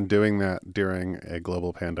recommend doing that during a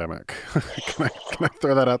global pandemic. Can I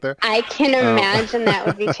throw that out there? I can imagine that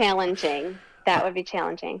would be challenging. That would be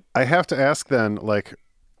challenging. I have to ask then, like,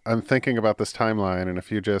 I'm thinking about this timeline, and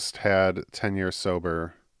if you just had 10 years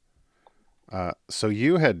sober, so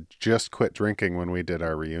you had just quit drinking when we did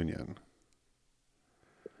our reunion.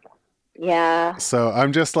 Yeah. So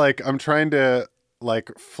I'm just like, I'm trying to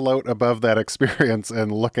like float above that experience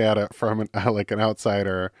and look at it from like an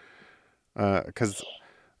outsider. Cause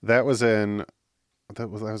that was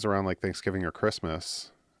around like Thanksgiving or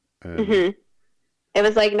Christmas. And it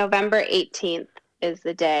was like November 18th is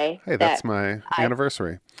the day. Hey, that's my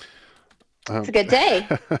anniversary. It's a good day.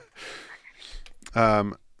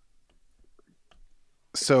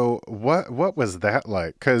 So what was that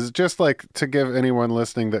like? Because just like to give anyone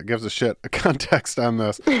listening that gives a shit a context on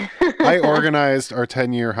this, I organized our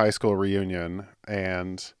 10-year high school reunion,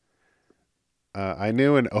 and I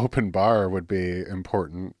knew an open bar would be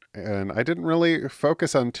important, and I didn't really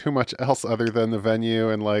focus on too much else other than the venue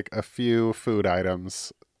and like a few food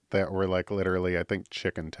items that were like literally, I think,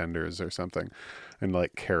 chicken tenders or something, and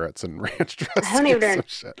like carrots and ranch dressing. I don't even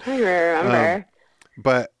remember.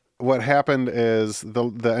 But what happened is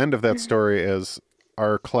the end of that story is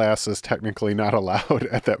our class is technically not allowed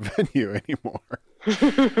at that venue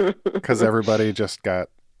anymore because everybody just got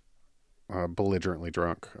belligerently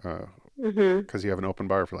drunk because you have an open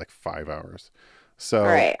bar for like 5 hours.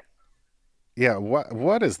 So yeah,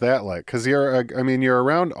 what is that like? Because you're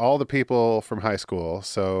around all the people from high school,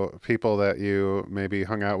 so people that you maybe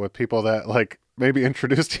hung out with, people that like maybe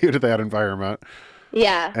introduced you to that environment.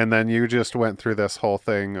 Yeah. And then you just went through this whole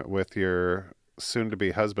thing with your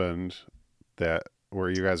soon-to-be husband where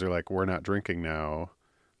you guys are like, we're not drinking now.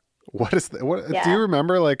 What is that? What do you Yeah.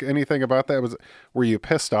 remember? Like anything about that? Were you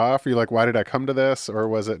pissed off? Were you like, why did I come to this? Or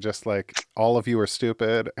was it just like all of you are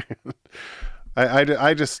stupid?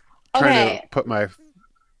 I just trying to Okay. put my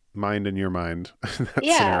mind in your mind in that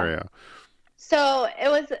Yeah. scenario. So it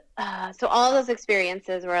was, so all those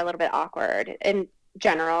experiences were a little bit awkward in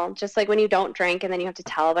general. Just like when you don't drink and then you have to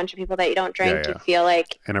tell a bunch of people that you don't Yeah, drink, yeah. And you feel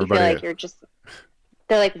everybody, like you're just,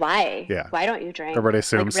 they're like, why? yeah, Why don't you drink? everybody Like,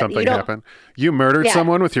 assumes you something don't, happened. You murdered yeah.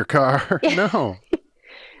 someone with your car? No.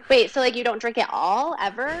 Wait, so like you don't drink at all,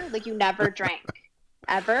 ever? Like you never drank,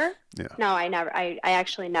 ever? Yeah. No, I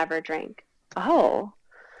actually never drink. Oh,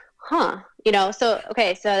 huh. So,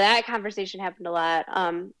 okay, so that conversation happened a lot.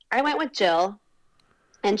 I went with Jill.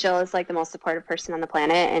 And Jill is like the most supportive person on the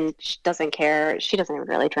planet, and she doesn't care. She doesn't even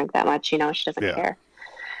really drink that much, she doesn't Yeah. care.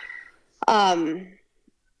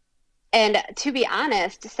 And to be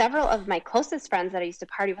honest, several of my closest friends that I used to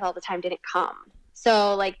party with all the time didn't come.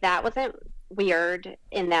 So like that wasn't weird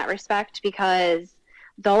in that respect, because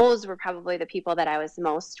those were probably the people that I was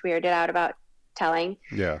most weirded out about telling.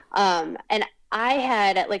 Yeah. And I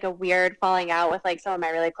had like a weird falling out with like some of my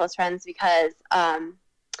really close friends because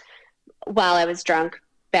while I was drunk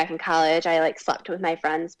back in college, I like slept with my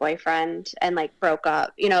friend's boyfriend and like broke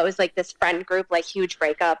up. It was like this friend group, like huge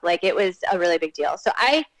breakup. Like it was a really big deal. So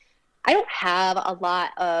I don't have a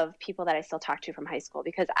lot of people that I still talk to from high school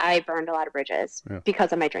because I burned a lot of bridges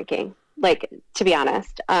because of my drinking, like, to be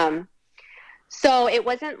honest. So it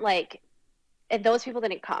wasn't like, and those people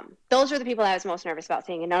didn't come. Those were the people I was most nervous about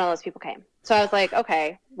seeing, and none of those people came. So I was like,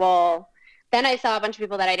 okay, well, then I saw a bunch of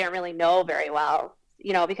people that I didn't really know very well,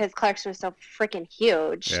 because Clarkson was so freaking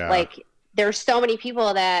huge. Yeah. Like, there's so many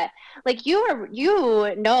people that, like, you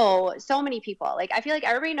know so many people. Like, I feel like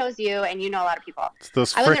everybody knows you, and you know a lot of people. It's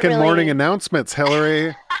those freaking morning announcements,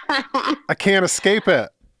 Hillary. I can't escape it.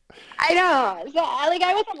 I know. So, like,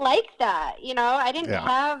 I wasn't like that, I didn't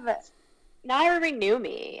have, not everybody knew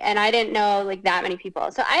me, and I didn't know, like, that many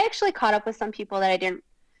people. So I actually caught up with some people that I didn't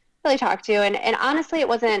really talk to, and honestly, it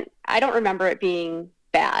wasn't, I don't remember it being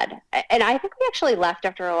bad. And I think we actually left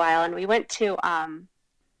after a while, and we went to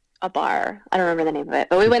a bar. I don't remember the name of it,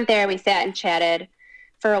 but we went there, we sat and chatted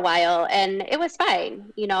for a while, and it was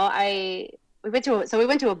fine. We went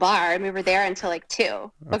to a bar, and we were there until like 2.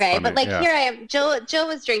 That's okay, funny. but like here I am. Jill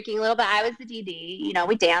was drinking a little bit. I was the DD.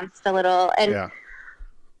 We danced a little, and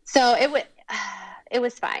so it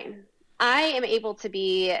was fine. I am able to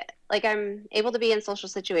be like, I'm able to be in social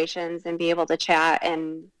situations and be able to chat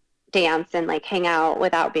and dance and like hang out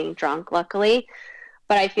without being drunk, luckily.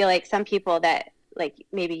 But I feel like some people that like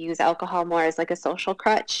maybe use alcohol more as like a social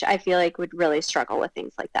crutch, I feel like would really struggle with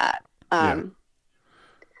things like that.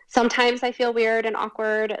 Sometimes I feel weird and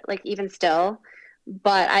awkward, like even still,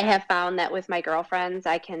 but I have found that with my girlfriends,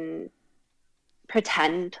 I can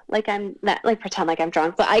pretend like I'm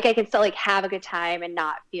drunk, but like I can still like have a good time and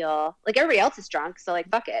not feel like everybody else is drunk. So like,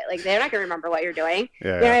 fuck it. Like they're not gonna remember what you're doing. You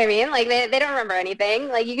know what I mean? Like they don't remember anything.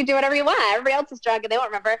 Like you can do whatever you want. Everybody else is drunk and they won't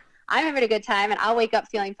remember. I'm having a good time and I'll wake up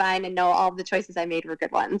feeling fine and know all of the choices I made were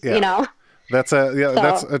good ones. That's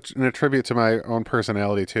an attribute to my own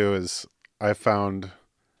personality too, is I've found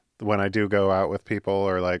when I do go out with people,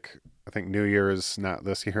 or like I think New Year's, not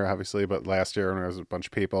this year obviously, but last year when there was a bunch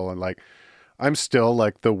of people, and like I'm still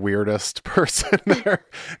like the weirdest person there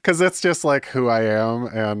because it's just like who I am.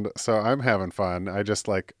 And so I'm having fun. I just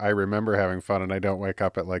like, I remember having fun, and I don't wake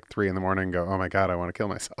up at like 3 a.m. and go, oh my God, I want to kill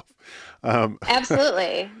myself.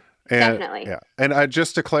 Absolutely. Definitely. Yeah. And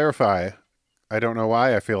just to clarify, I don't know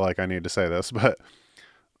why I feel like I need to say this, but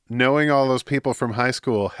knowing all those people from high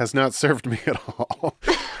school has not served me at all.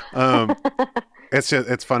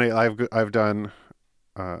 It's funny. I've done,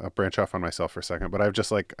 I'll branch off on myself for a second, but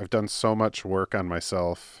I've done so much work on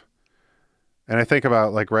myself. And I think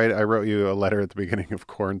about like, I wrote you a letter at the beginning of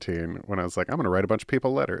quarantine when I was like, I'm going to write a bunch of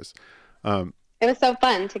people letters. It was so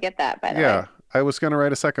fun to get that, by the way. Yeah, I was going to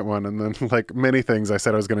write a second one, and then like many things I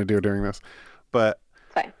said I was going to do during this, but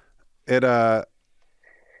fine. The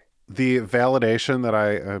validation that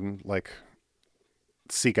I like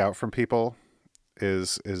seek out from people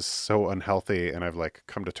is so unhealthy, and I've like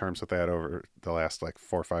come to terms with that over the last like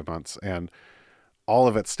 4 or 5 months, and all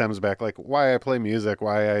of it stems back like why I play music,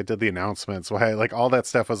 why I did the announcements, why like all that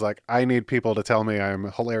stuff was like I need people to tell me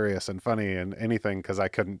I'm hilarious and funny and anything, because I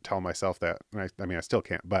couldn't tell myself that. I mean I still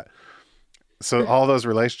can't, but so all those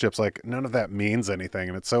relationships, like none of that means anything.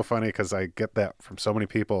 And it's so funny because I get that from so many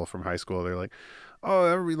people from high school. They're like, oh,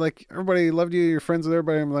 everybody loved you, you're friends with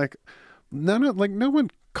everybody. I'm like, no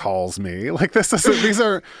one calls me. Like these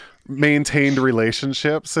are maintained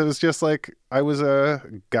relationships. It was just like I was a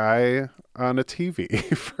guy on a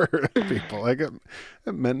TV for people. Like it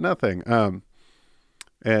meant nothing.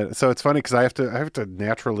 And so it's funny because I have to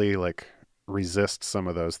naturally like resist some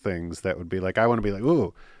of those things that would be like, I want to be like,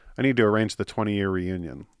 ooh, I need to arrange the 20-year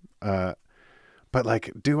reunion. But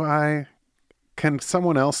like, can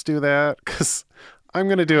someone else do that? Because I'm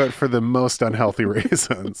going to do it for the most unhealthy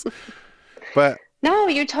reasons. But no,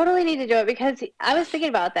 you totally need to do it, because I was thinking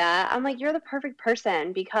about that. I'm like, you're the perfect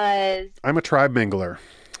person, because I'm a tribe mingler.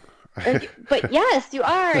 but yes, you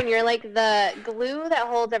are, and you're like the glue that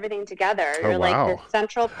holds everything together. You're like the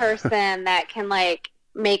central person that can like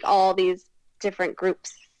make all these different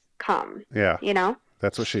groups come. Yeah. You know?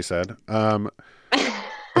 That's what she said. That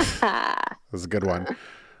was a good one.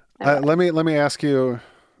 Let me ask you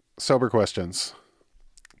sober questions.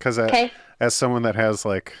 Because as someone that has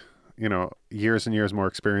like, you know, years and years more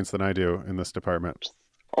experience than I do in this department.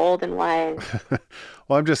 Old and wise.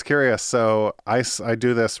 Well, I'm just curious. So I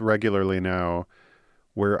do this regularly now,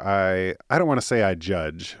 where I don't want to say I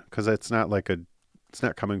judge, because it's not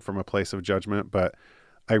coming from a place of judgment, but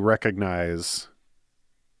I recognize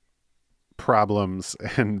problems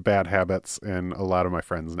and bad habits in a lot of my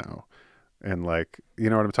friends now. And like, you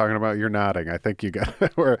know what I'm talking about? You're nodding. I think you get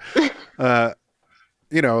it. Where,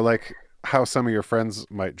 you know, like how some of your friends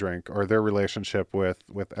might drink, or their relationship with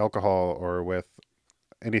alcohol, or with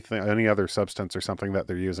any other substance or something that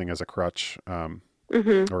they're using as a crutch, or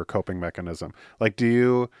a coping mechanism. Like, do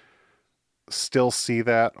you still see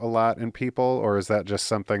that a lot in people, or is that just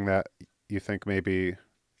something that you think maybe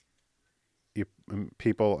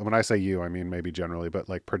people, when I say you, I mean maybe generally, but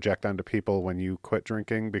like project onto people when you quit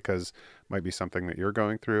drinking, because it might be something that you're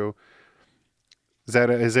going through? Is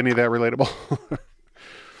any of that relatable?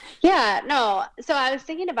 Yeah, no. So I was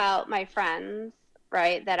thinking about my friends,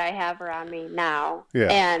 right, that I have around me now.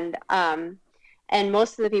 Yeah. And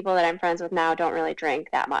most of the people that I'm friends with now don't really drink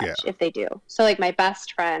that much, if they do. So like my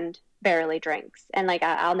best friend barely drinks, and like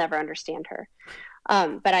I'll never understand her.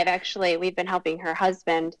 But we've been helping her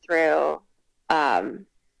husband through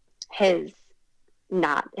his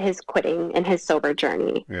quitting and his sober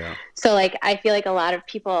journey. Yeah. So like I feel like a lot of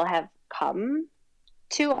people have come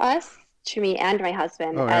to us, to me and my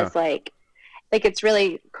husband, as like it's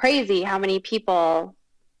really crazy how many people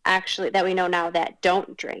actually that we know now that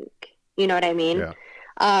don't drink. You know what I mean? Yeah.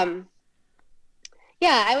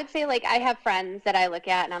 Yeah, I would say like I have friends that I look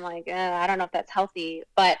at and I'm like, I don't know if that's healthy.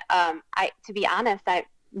 But to be honest,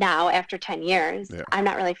 now after 10 years, I'm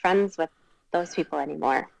not really friends with those people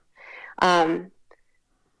anymore.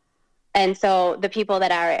 And so the people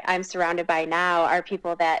that I'm surrounded by now are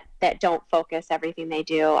people that don't focus everything they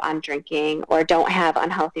do on drinking, or don't have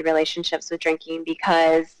unhealthy relationships with drinking,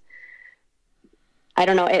 because I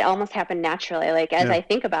don't know, it almost happened naturally. Like as I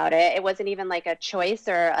think about it, it wasn't even like a choice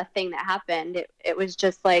or a thing that happened. It was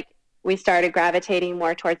just like we started gravitating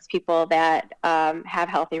more towards people that have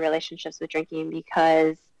healthy relationships with drinking,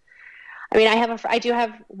 because I mean, I do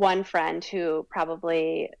have one friend who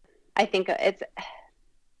probably, I think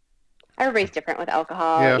everybody's different with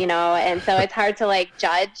alcohol, you know, and so it's hard to like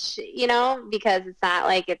judge, you know, because it's not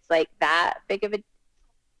like it's like that big of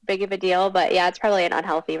a deal. But yeah, it's probably an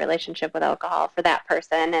unhealthy relationship with alcohol for that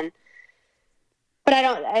person.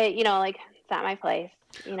 But you know, like it's not my place,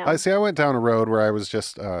 you know. I went down a road where I was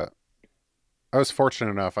just, I was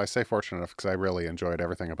fortunate enough. I say fortunate enough because I really enjoyed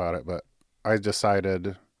everything about it, but I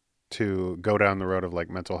decided to go down the road of like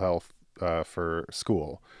mental health for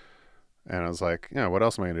school. And I was like, yeah, what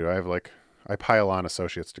else am I going to do? I pile on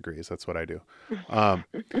associate's degrees. That's what I do.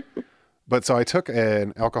 But so I took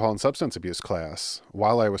an alcohol and substance abuse class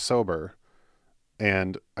while I was sober,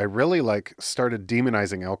 and I really like started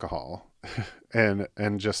demonizing alcohol and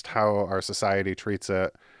just how our society treats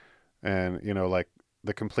it. And, you know, like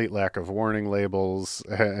the complete lack of warning labels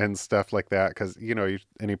and stuff like that. Cause you know,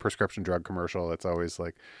 any prescription drug commercial, it's always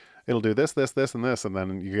like, it'll do this, this, this, and this. And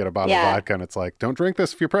then you get a bottle of vodka and it's like, don't drink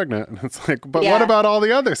this if you're pregnant. And it's like, but what about all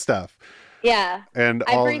the other stuff? Yeah. And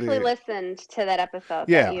I briefly listened to that episode.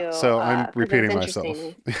 Yeah. So I'm repeating myself.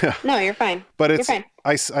 Yeah. No, you're fine. But you're fine.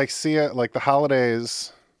 I see it like the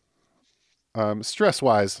holidays, stress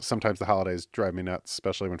wise, sometimes the holidays drive me nuts,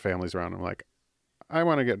 especially when family's around. I'm like, I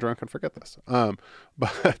want to get drunk and forget this.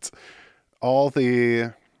 But all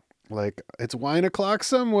the, like, it's wine o'clock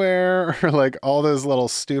somewhere, or like all those little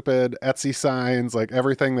stupid Etsy signs, like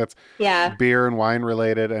everything that's beer and wine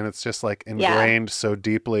related. And it's just like ingrained so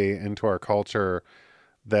deeply into our culture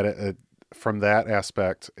that from that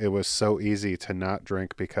aspect, it was so easy to not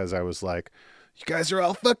drink, because I was like, you guys are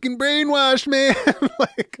all fucking brainwashed, man.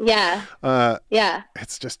 Like, Yeah. Yeah.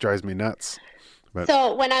 It just drives me nuts. But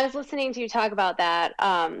So when I was listening to you talk about that,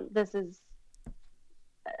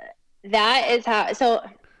 that is how, so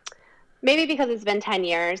maybe because it's been 10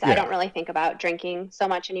 years, I don't really think about drinking so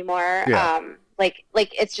much anymore. Yeah. Like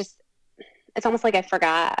it's almost like I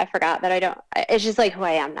forgot that I don't, it's just like who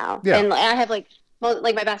I am now. Yeah. And I have like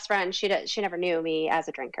my best friend, she never knew me as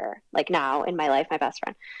a drinker. Like now in my life, my best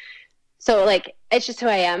friend. So like, it's just who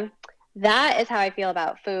I am. That is how I feel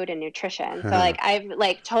about food and nutrition. So like, I've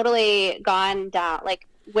like totally gone down, like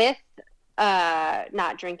with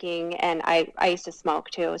not drinking, and I used to smoke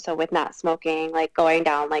too. So with not smoking, like going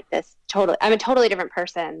down like this I'm a totally different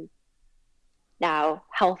person now,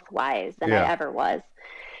 health wise, than I ever was.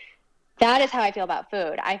 That is how I feel about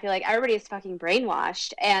food. I feel like everybody is fucking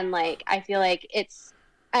brainwashed, and like I feel like it's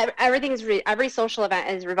every social event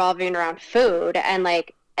is revolving around food, and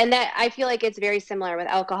like, and that I feel like it's very similar with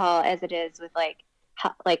alcohol as it is with like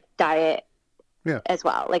diet as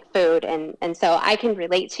well, like food. And so I can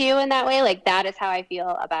relate to you in that way. Like that is how I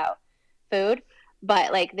feel about food.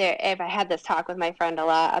 But like if I had this talk with my friend a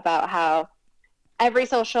lot about how every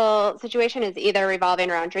social situation is either revolving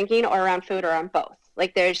around drinking or around food or around both.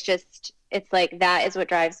 Like there's just, it's like that is what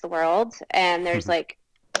drives the world. And there's like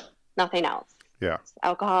nothing else. Yeah. It's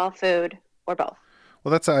alcohol, food, or both.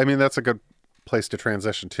 Well, that's a good place to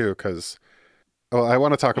transition too, because I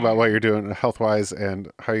want to talk about what you're doing health-wise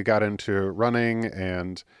and how you got into running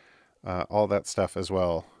and all that stuff as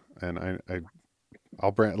well. And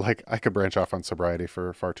I could branch off on sobriety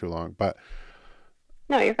for far too long, but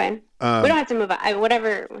no, you're fine. We don't have to move on.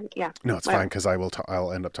 Whatever. Yeah. No, it's fine, because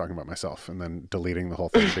I'll end up talking about myself and then deleting the whole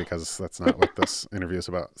thing because that's not what this interview is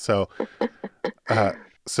about. So,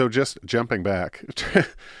 so just jumping back,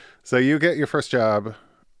 so you get your first job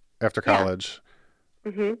after college.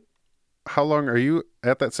 Yeah. Mm-hmm. How long are you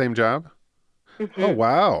at that same job? Mm-hmm. Oh,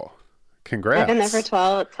 wow. Congrats. I've been there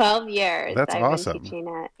for 12 years. That's awesome. Been teaching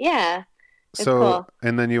it. Yeah. It's so cool.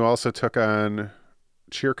 And then you also took on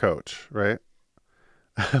cheer coach, right?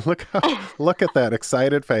 Look at that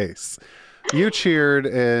excited face. You cheered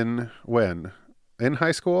in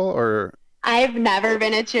high school, or? I've never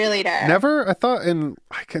been a cheerleader. Never? I thought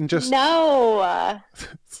No.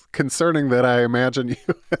 It's concerning that I imagine you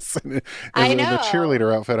as the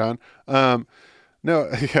cheerleader outfit on.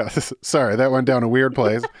 No, yeah, sorry, that went down a weird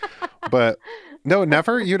place. But no,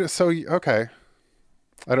 never? Okay.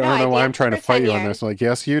 I don't know why I'm trying to fight you on this. Like,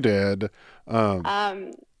 yes, you did.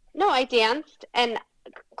 No, I danced, and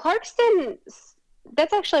Clarkston,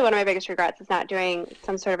 that's actually one of my biggest regrets, is not doing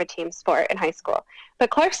some sort of a team sport in high school. But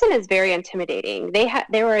Clarkston is very intimidating. They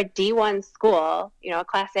were a D1 school, a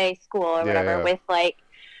Class A school or whatever, with I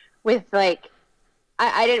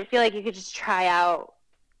didn't feel like you could just try out.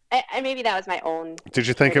 And maybe that was my own. Did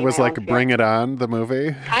you think it was like Bring It On, the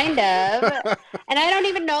movie? Kind of. And I don't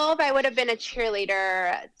even know if I would have been a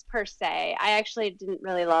cheerleader per se. I actually didn't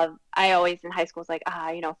really I always in high school was like,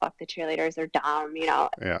 fuck the cheerleaders, they're dumb, Yeah.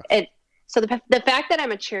 So the fact that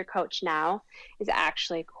I'm a cheer coach now is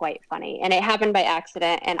actually quite funny. And it happened by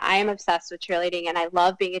accident. And I am obsessed with cheerleading, and I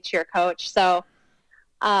love being a cheer coach. So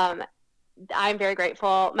I'm very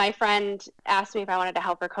grateful. My friend asked me if I wanted to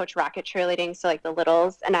help her coach rocket cheerleading, so like the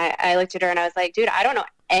littles. And I looked at her and I was like, dude, I don't know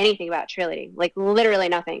anything about cheerleading, like literally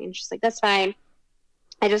nothing. And she's like, that's fine.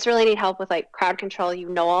 I just really need help with like crowd control.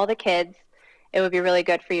 All the kids. It would be really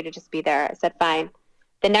good for you to just be there. I said, fine.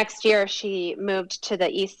 The next year she moved to the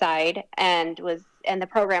east side and the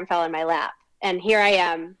program fell in my lap. And here I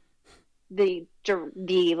am, the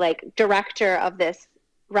director of this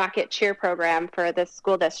rocket cheer program for this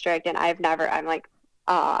school district, and I'm like,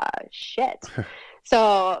 shit.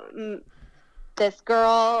 So this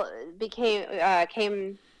girl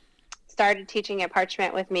started teaching at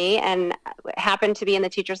Parchment with me, and happened to be in the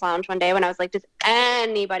teacher's lounge one day when I was like, does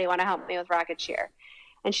anybody want to help me with rocket cheer?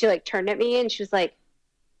 And she like turned at me and she was like,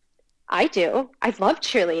 I do. I love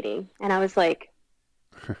cheerleading. And I was like,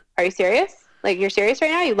 are you serious? Like, you're serious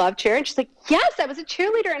right now? You love cheer? And she's like, yes, I was a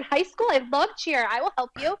cheerleader in high school. I love cheer. I will help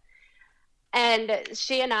you. And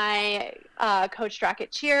she and I coached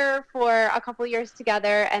rocket cheer for a couple years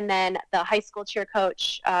together. And then the high school cheer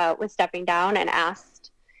coach was stepping down and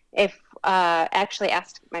asked my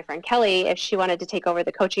friend Kelly if she wanted to take over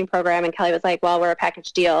the coaching program. And Kelly was like, well, we're a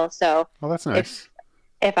package deal. So that's nice.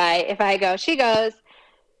 If I go, she goes.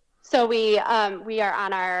 So we are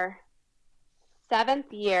on our 7th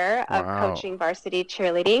year of coaching varsity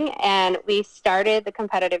cheerleading, and we started the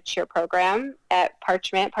competitive cheer program at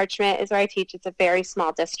Parchment. Parchment is where I teach. It's a very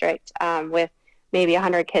small district with maybe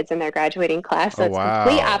 100 kids in their graduating class. So it's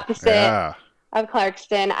complete opposite. of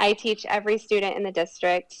Clarkston. I teach every student in the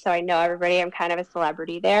district, so I know everybody. I'm kind of a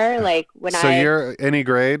celebrity there. Like when So you're any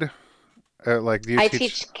grade? Like do you I teach?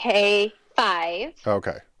 teach K-5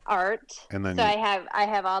 Okay. art, And then so I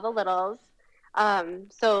have all the littles.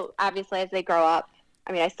 So obviously as they grow up,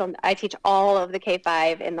 I mean, I teach all of the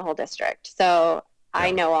K-5 in the whole district. So I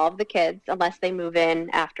Yeah. know all of the kids unless they move in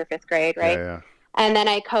after 5th grade, right? Yeah. And then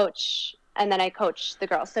I coach the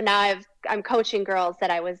girls. So now I'm coaching girls that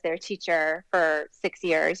I was their teacher for 6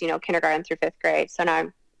 years, kindergarten through 5th grade. So now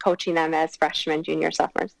I'm coaching them as freshmen, juniors,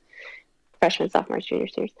 sophomores,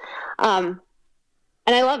 juniors, seniors. And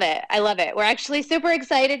I love it. I love it. We're actually super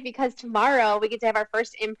excited because tomorrow we get to have our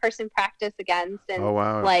first in-person practice again since Oh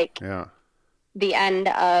wow. like Yeah. the end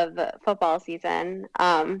of football season.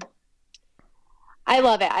 I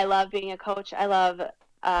love it. I love being a coach. I love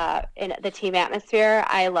in the team atmosphere.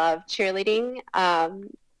 I love cheerleading,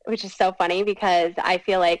 which is so funny because I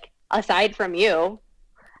feel like aside from you,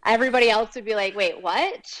 everybody else would be like, wait,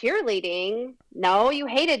 what? Cheerleading? No, you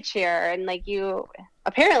hated cheer. And like you,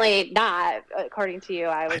 apparently not, according to you,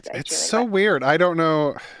 I was a It's cheerleader. so weird. I don't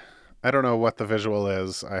know what the visual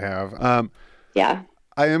is I have. Yeah.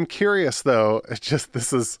 I am curious though. It's just,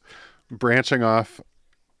 this is branching off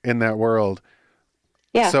in that world.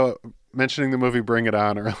 Yeah. So mentioning the movie Bring It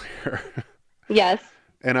On earlier. Yes.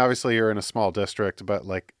 And obviously you're in a small district, but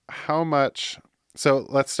like how much, so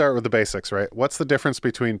let's start with the basics, right? What's the difference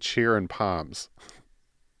between cheer and POMs?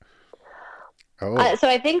 Oh, So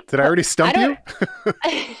I think. did I already stump you?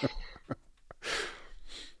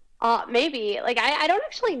 Maybe. Like I don't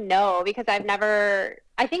actually know because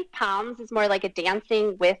I think POMs is more like a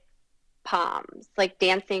dancing with poms, like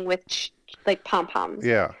dancing with like pom-poms.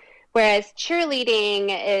 Yeah. Whereas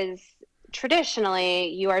cheerleading is traditionally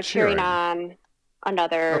you are cheering on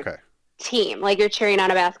another team. Like you're cheering on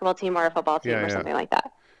a basketball team or a football team or something like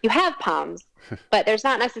that. You have POMs, but there's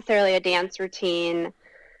not necessarily a dance routine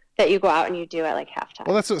that you go out and you do at like halftime.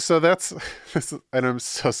 Well, this, and I'm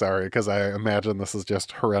so sorry because I imagine this is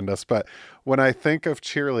just horrendous. But when I think of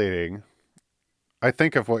cheerleading, I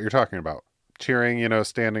think of what you're talking about: cheering,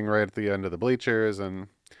 standing right at the end of the bleachers, and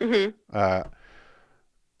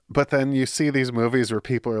but then you see these movies where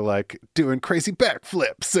people are like doing crazy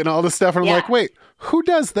backflips and all this stuff, and I'm like, wait, who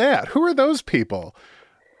does that? Who are those people?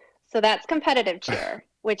 So that's competitive cheer.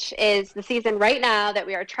 Which is the season right now that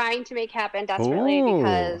we are trying to make happen desperately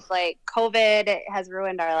because like COVID has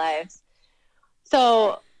ruined our lives.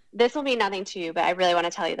 So this will mean nothing to you, but I really want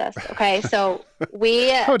to tell you this. Okay. So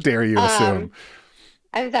how dare you assume?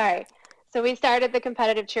 I'm sorry. So we started the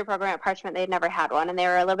competitive cheer program at Parchment. They'd never had one and they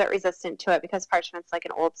were a little bit resistant to it because Parchment's like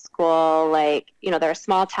an old school, like, they're a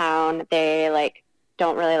small town. They like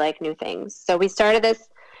don't really like new things. So we started this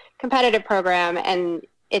competitive program and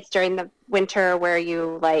it's during the winter where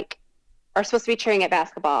you like are supposed to be cheering at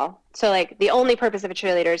basketball. So like the only purpose of a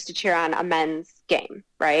cheerleader is to cheer on a men's game,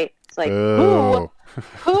 right? It's like who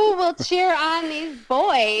will cheer on these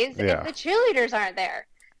boys if the cheerleaders aren't there,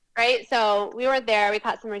 right? So we weren't there. We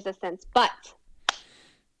caught some resistance, but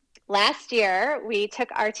last year we took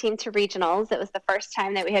our team to regionals. It was the first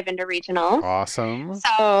time that we had been to regionals. Awesome.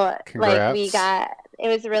 So congrats. like it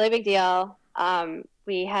was a really big deal.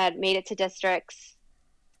 We had made it to districts.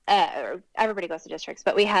 Everybody goes to districts,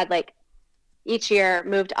 but we had like each year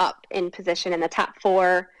moved up in position in the top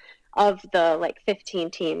 4 of the like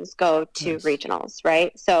 15 teams go to regionals,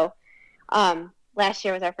 right? So last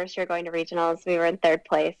year was our first year going to regionals. We were in 3rd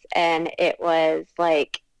place and it was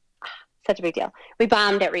like such a big deal. We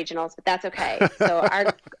bombed at regionals, but that's okay. So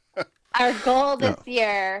our goal this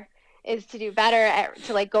year is to do better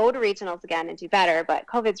to like go to regionals again and do better, but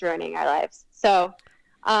COVID's ruining our lives. So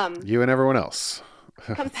you and everyone else.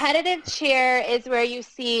 Competitive cheer is where you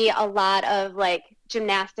see a lot of like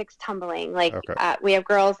gymnastics tumbling. Like we have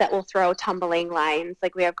girls that will throw tumbling lines.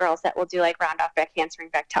 Like we have girls that will do like round off back handspring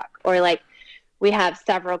back tuck. Or like we have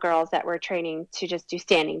several girls that we're training to just do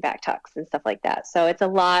standing back tucks and stuff like that. So it's a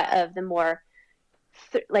lot of the more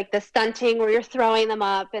like the stunting where you're throwing them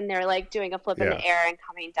up and they're like doing a flip in the air and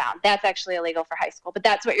coming down. That's actually illegal for high school, but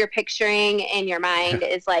that's what you're picturing in your mind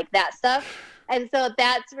is like that stuff. And so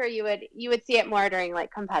that's where you would see it more during like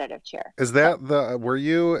competitive cheer. Is that were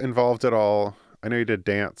you involved at all? I know you did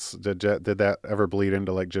dance. Did that ever bleed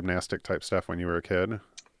into like gymnastic type stuff when you were a kid?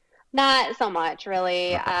 Not so much,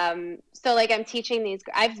 really. So like I'm teaching these,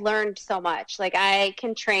 I've learned so much. Like I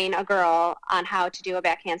can train a girl on how to do a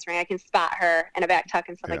back handspring. I can spot her in a back tuck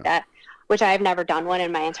and stuff like that, which I've never done one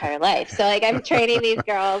in my entire life. So like I'm training these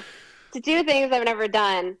girls to do things I've never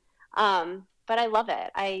done. But I love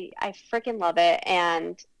it. I freaking love it.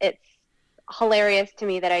 And it's hilarious to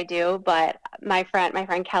me that I do. But my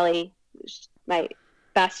friend Kelly, my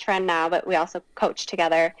best friend now, but we also coach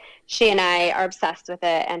together. She and I are obsessed with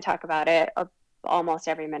it and talk about it almost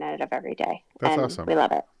every minute of every day. That's and awesome. We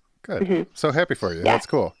love it. Good. Mm-hmm. So happy for you. Yeah. That's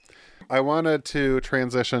cool. I wanted to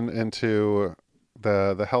transition into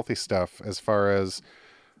the healthy stuff as far as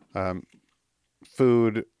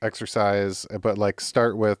food, exercise, but like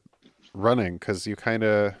start with running, because you kind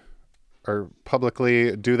of or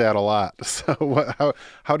publicly do that a lot. So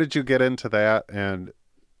how did you get into that, and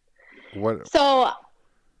what? So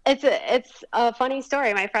it's a funny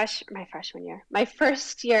story. My freshman year, my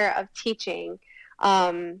first year of teaching,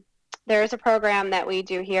 there's a program that we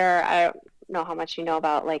do here. I don't know how much you know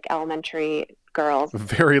about like elementary girls.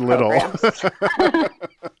 Very little.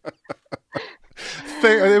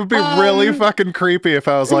 It would be really fucking creepy if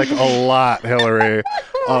I was like, a lot, Hillary,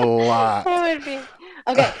 a lot. It would be.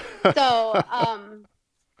 Okay, so there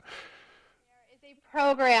is a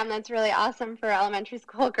program that's really awesome for elementary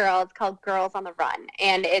school girls called Girls on the Run,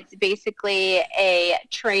 and it's basically a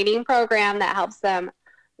training program that helps them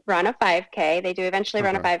run a 5K. They do eventually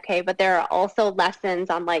run a 5K, but there are also lessons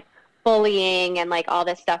on like bullying and like all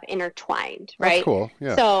this stuff intertwined, right? That's cool.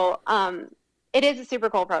 Yeah. So it is a super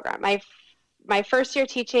cool program. My first year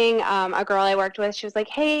teaching, a girl I worked with, she was like,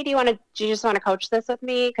 "Hey, do you just want to coach this with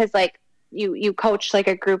me? Because like you coach like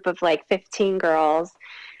a group of like 15 girls,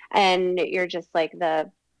 and you're just like the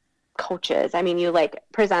coaches. I mean, you like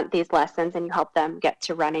present these lessons and you help them get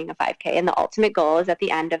to running a 5K. And the ultimate goal is at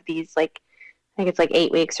the end of these, like, I think it's like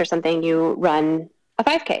 8 weeks or something, you run a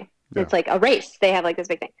 5K. Yeah. It's like a race. They have like this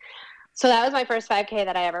big thing. So that was my first 5K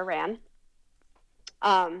that I ever ran.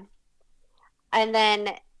 And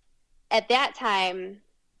then at that time,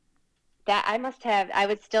 that I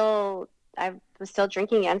was still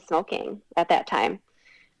drinking and smoking at that time,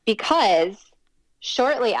 because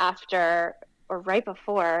shortly after or right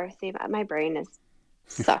before, see, my brain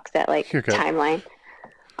sucks at like timeline.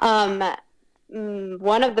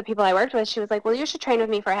 One of the people I worked with, she was like, "Well, you should train with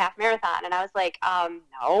me for a half marathon." And I was like,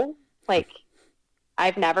 no, like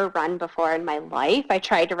I've never run before in my life. I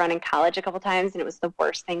tried to run in college a couple times and it was the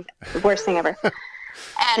worst thing ever.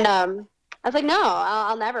 And I was like, no,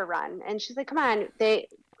 I'll never run. And she's like, come on.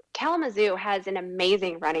 Kalamazoo has an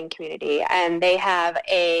amazing running community, and they have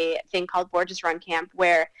a thing called Borges Run Camp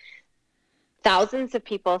where thousands of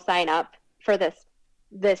people sign up for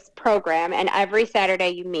this program, and every Saturday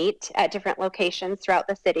you meet at different locations throughout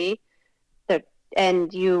the city,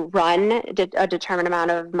 and you run a determined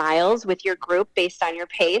amount of miles with your group based on your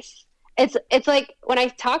pace. It's like, when I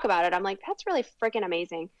talk about it, I'm like, that's really freaking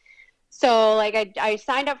amazing. So like I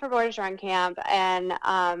signed up for Borges Run Camp, and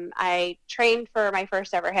I trained for my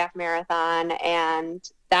first ever half marathon, and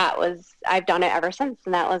I've done it ever since,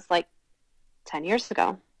 and that was like 10 years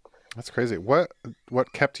ago. That's crazy. What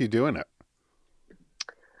kept you doing it?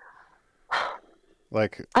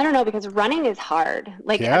 Like, I don't know, because running is hard.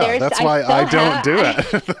 Like, yeah, that's why I don't do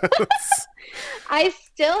it. I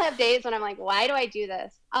still have days when I'm like, why do I do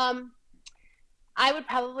this? I would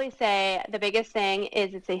probably say the biggest thing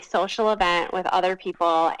is it's a social event with other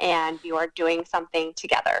people, and you are doing something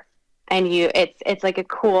together. And it's like a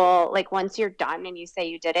cool, like once you're done and you say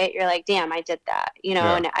you did it, you're like, damn, I did that,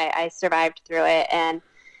 yeah. And I survived through it. And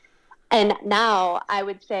now I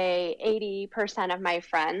would say 80% of my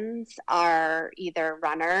friends are either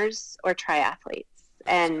runners or triathletes.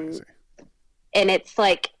 And it's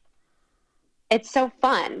like, it's so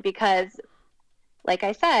fun because, like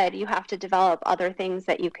I said, you have to develop other things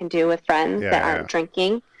that you can do with friends that aren't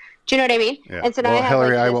drinking. Do you know what I mean? Yeah. And so now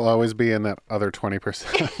Hillary, I will always be in that other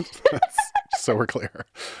 20%. So we're clear.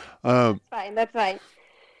 That's fine.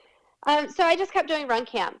 So I just kept doing run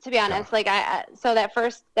camp, to be honest. Yeah. Like so that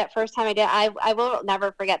first time I did, I will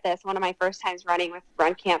never forget this. One of my first times running with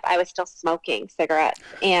run camp, I was still smoking cigarettes,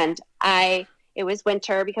 and it was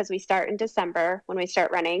winter because we start in December when we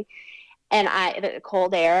start running, and the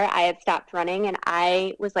cold air. I had stopped running, and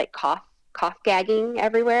I was like cough gagging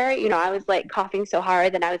everywhere. I was like coughing so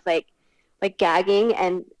hard, and I was like gagging,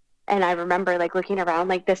 and I remember like looking around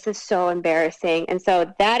like, this is so embarrassing. And so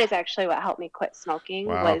that is actually what helped me quit smoking.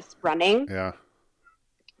 Wow. Was running. Yeah.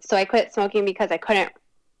 So I quit smoking because I couldn't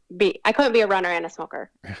be a runner and a smoker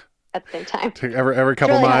at the same time. Every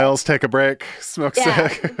couple miles, take a break, smoke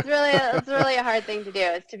cigs. It's really a hard thing to do,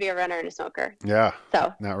 is to be a runner and a smoker. Yeah.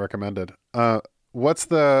 So not recommended. What's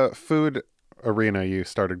the food arena you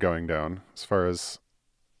started going down as far as?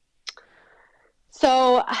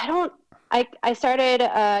 So I started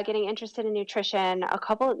getting interested in nutrition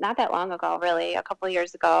not that long ago, really, a couple of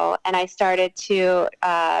years ago. And I started to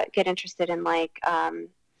get interested in like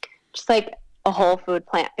just like a whole food,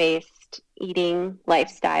 plant-based plant-based eating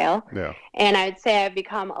lifestyle. Yeah. And I would say I've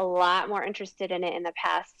become a lot more interested in it in the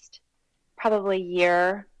past probably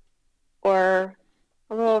year or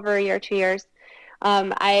a little over a year, 2 years.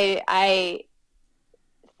 I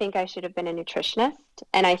think I should have been a nutritionist,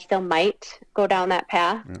 and I still might go down that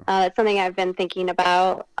path. Yeah. It's something I've been thinking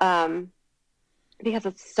about because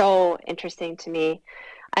it's so interesting to me.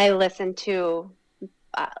 I listen to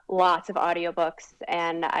lots of audiobooks,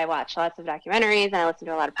 and I watch lots of documentaries, and I listen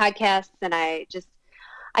to a lot of podcasts, and I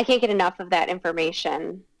can't get enough of that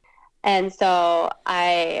information. And so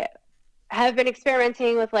I have been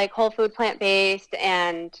experimenting with like whole food plant-based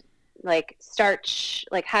and like starch,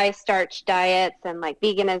 like high starch diets and like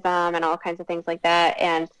veganism and all kinds of things like that.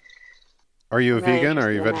 And are you a really vegan? Are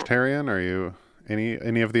you interested in vegetarian? Are you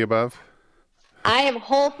any of the above? I am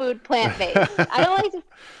whole food plant-based. I don't like to,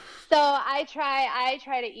 so I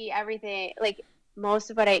try to eat everything. Like most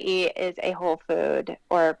of what I eat is a whole food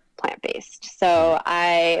or plant-based. So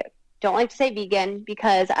I don't like to say vegan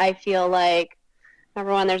because I feel like,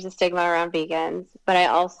 number one, there's a stigma around vegans, but I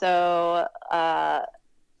also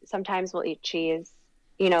sometimes will eat cheese,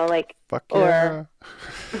 like, Fuck yeah.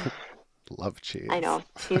 Love cheese. I know,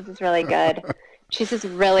 cheese is really good. Cheese is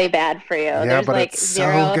really bad for you. Yeah, There's but like it's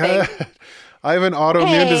zero so good. things. I have an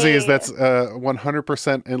autoimmune disease Hey. that's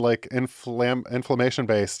 100% in like inflammation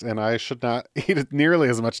based, and I should not eat nearly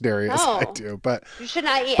as much dairy as I No. do. But You should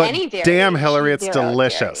not eat but any dairy. damn, Hillary, Choose it's zero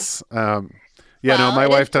delicious. Yeah, no, Well, my it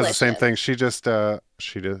wife is does the same thing. delicious.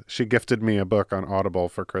 She gifted me a book on Audible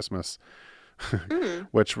for Christmas, dairy.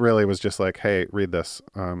 which really was just like, hey, read this.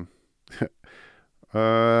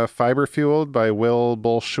 Fiber Fueled by Will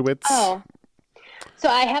Bolshewitz. Oh, so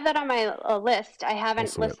I have that on my list. I haven't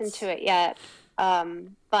Also, listened it's- to it yet.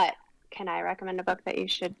 But can I recommend a book that you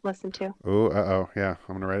should listen to? Oh, yeah,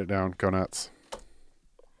 I'm gonna write it down. Go nuts.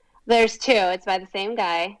 There's two. It's by the same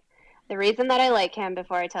guy. The reason that I like him,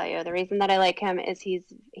 before I tell you, the reason that I like him is he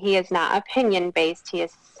is not opinion based. He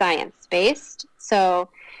is science based. So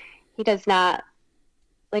he does not,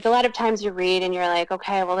 like, a lot of times you read and you're like,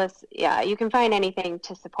 okay, well you can find anything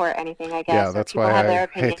to support anything, I guess. Yeah, or that's people why have their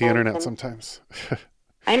I hate the opinions, internet and sometimes.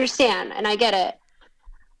 I understand and I get it.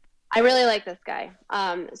 I really like this guy.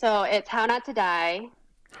 So it's How Not to Die.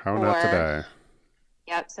 How Not to Or- Die.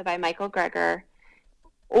 Yep. So by Michael Greger,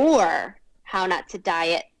 or How Not to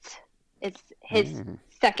Diet. It's his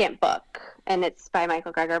second book, and it's by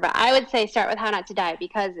Michael Greger. But I would say start with How Not to Die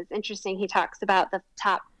because it's interesting. He talks about the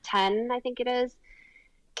top 10, I think it is,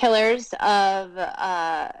 killers of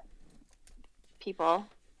people.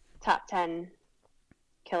 Top 10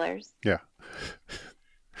 killers. Yeah.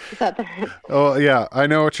 Is that the Oh, yeah, I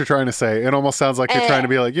know what you're trying to say. It almost sounds like you're trying to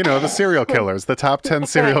be like, the serial killers, the top 10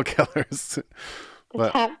 serial killers.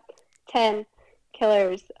 But top 10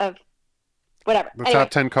 killers of whatever. the Anyway, top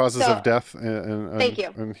 10 causes so- of death in Thank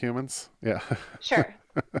you. in humans. Yeah. Sure.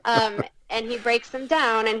 And he breaks them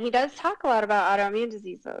down, and he does talk a lot about autoimmune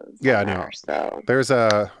diseases. Yeah, I on know. there,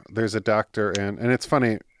 so There's a doctor, and it's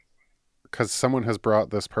funny because someone has brought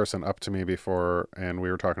this person up to me before, and we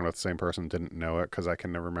were talking about the same person, didn't know it because I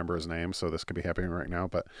can never remember his name, so this could be happening right now.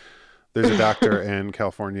 But there's a doctor in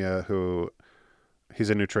California he's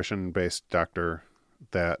a nutrition-based doctor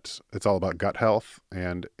that it's all about gut health,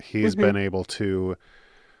 and he's been able to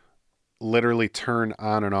literally turn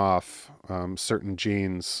on and off certain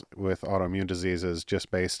genes with autoimmune diseases just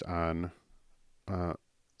based on diet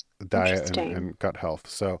Interesting. and gut health.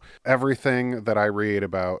 So everything that I read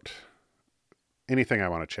about anything I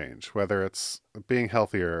want to change, whether it's being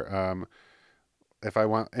healthier, if I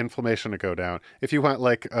want inflammation to go down, if you want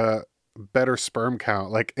like a better sperm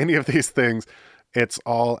count, like any of these things, it's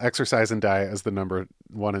all exercise and diet as the number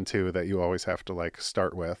 1 and 2 that you always have to like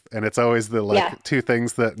start with. And it's always the like Yeah. two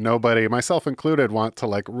things that nobody, myself included, want to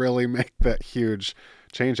like really make that huge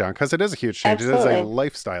change on, because it is a huge change. It is a Absolutely.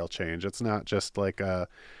 lifestyle change. It's not just like oh,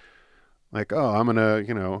 I'm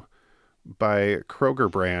gonna buy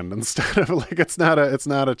Kroger brand instead of like, it's not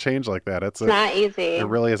a change like that. it's not easy. It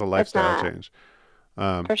really is a lifestyle not. change.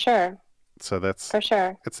 For sure. So For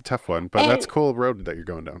sure. it's a tough one, but that's And- a cool road that you're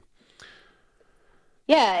going down.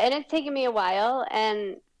 Yeah, and it's taken me a while,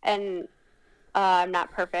 and I'm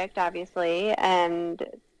not perfect, obviously, and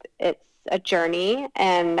it's a journey,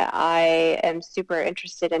 and I am super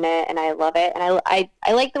interested in it, and I love it, and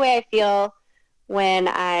I like the way I feel when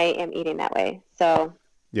I am eating that way. So,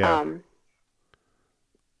 Yeah.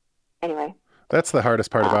 Anyway, That's the hardest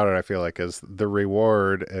part about it, I feel like, is the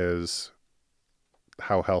reward is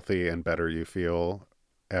how healthy and better you feel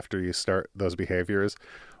after you start those behaviors.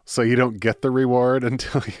 So you don't get the reward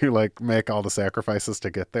until you like make all the sacrifices to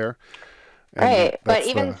get there. And right, but that's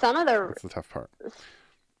even some of that's the tough part.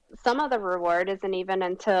 some of the reward isn't even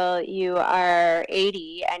until you are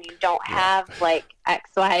 80 and you don't have like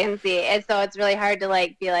X, Y, and Z. And so it's really hard to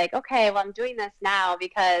like be like, okay, well, I'm doing this now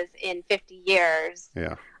because in 50 years,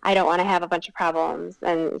 I don't want to have a bunch of problems.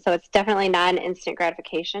 And so it's definitely not an instant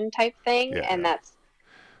gratification type thing. Yeah. And that's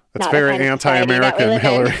very anti-American,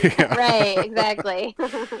 Hillary. Right, exactly.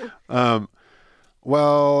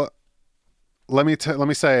 Well, let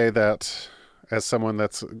me say that as someone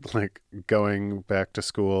that's like going back to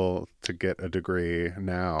school to get a degree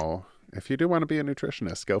now, if you do want to be a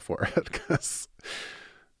nutritionist, go for it, because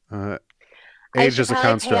age is a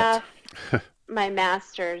construct. My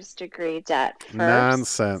master's degree debt first.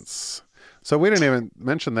 Nonsense. So we didn't even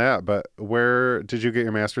mention that, but where did you get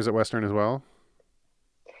your master's at Western as well?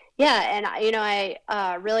 Yeah, and I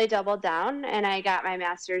really doubled down, and I got my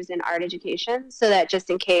master's in art education, so that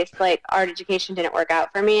just in case like art education didn't work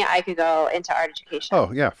out for me, I could go into art education.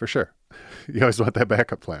 Oh yeah, for sure. You always want that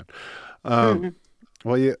backup plan. Well,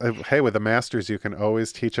 hey, with a master's, you can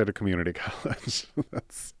always teach at a community college.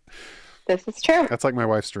 This is true. That's like my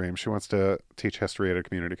wife's dream. She wants to teach history at a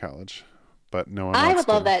community college, but no one. I would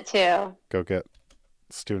love that too. Go get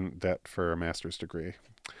student debt for a master's degree.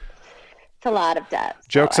 It's a lot of debt.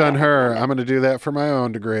 Joke's on her. I'm going to do that for my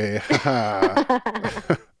own degree.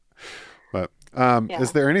 But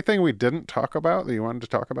is there anything we didn't talk about that you wanted to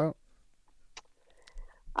talk about?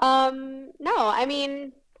 No, I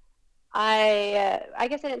mean, I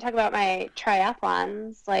guess I didn't talk about my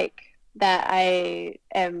triathlons, like that I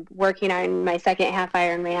am working on my second half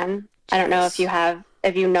Ironman. I don't know if you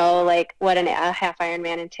know like what a half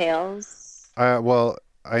Ironman entails. Well,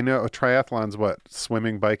 I know a triathlon's what?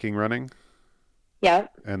 Swimming, biking, running?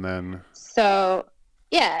 Yep. And then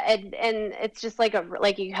yeah, and it's just like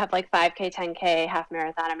you have like 5K, 10K, half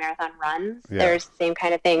marathon, and marathon runs. Yeah. There's the same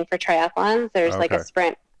kind of thing for triathlons. There's like a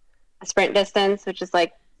sprint distance, which is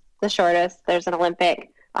like the shortest. There's an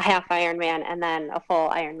Olympic, a half Ironman, and then a full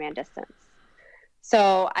Ironman distance.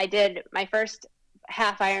 So I did my first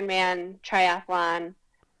half Ironman triathlon,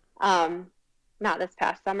 not this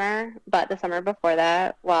past summer, but the summer before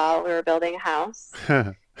that, while we were building a house.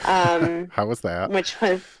 How was that? Which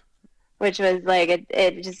was like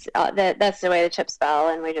it just that's the way the chips fell,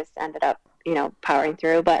 and we just ended up powering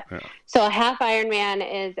through. But so a half Ironman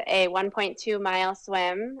is a 1.2 mile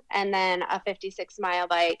swim, and then a 56 mile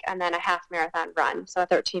bike, and then a half marathon run. So a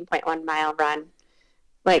 13.1 mile run,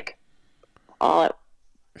 like all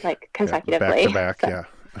like consecutively, back to back.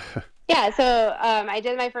 Yeah. So I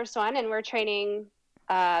did my first one, and we're training.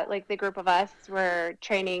 Like the group of us were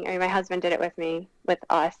training. I mean, my husband did it with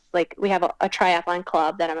us. Like we have a triathlon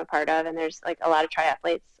club that I'm a part of, and there's like a lot of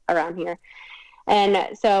triathletes around here.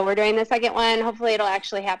 And so we're doing the second one. Hopefully it'll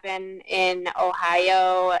actually happen in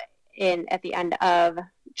Ohio at the end of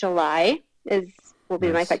July will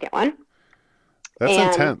be my second one.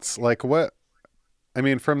 That's intense. Like what, I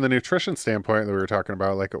mean, from the nutrition standpoint that we were talking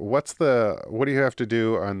about, like what do you have to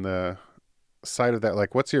do on the side of that?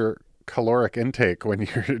 Like what's your caloric intake when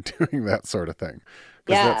you're doing that sort of thing?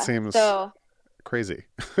 Because that seems crazy.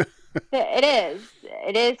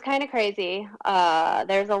 It is kind of crazy.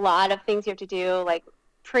 There's a lot of things you have to do, like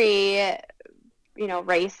race,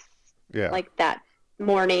 like that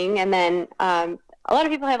morning, and then a lot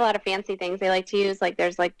of people have a lot of fancy things they like to use. Like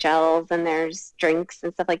there's like gels and there's drinks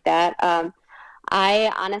and stuff like that.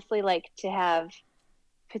 I honestly like to have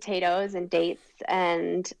potatoes and dates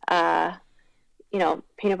and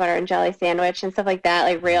peanut butter and jelly sandwich and stuff like that,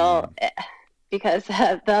 like real, because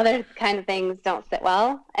the other kind of things don't sit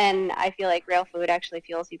well. And I feel like real food actually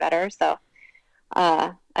fuels you better. So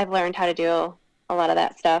I've learned how to do a lot of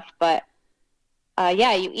that stuff. But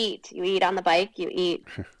you eat on the bike, you eat.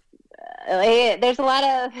 There's a lot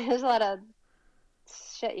of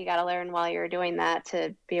shit you got to learn while you're doing that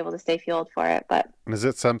to be able to stay fueled for it. But is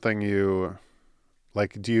it something you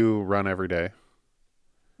like? Do you run every day?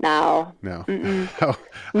 No.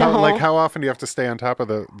 How often do you have to stay on top of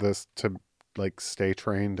this to like stay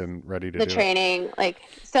trained and ready to do the training? Like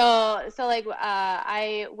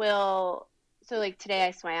I will. So like today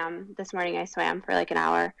I swam. This morning I swam for like an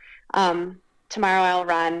hour. Tomorrow I'll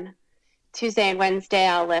run. Tuesday and Wednesday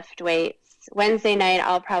I'll lift weights. Wednesday night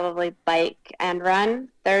I'll probably bike and run.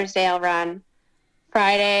 Thursday I'll run.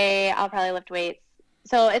 Friday I'll probably lift weights.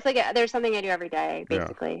 So it's like there's something I do every day,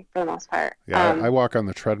 basically, for the most part. Yeah, I walk on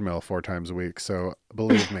the treadmill 4 times a week, so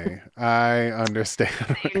believe me, I understand.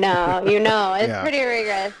 It's pretty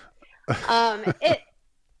rigorous.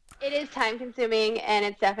 It is time consuming, and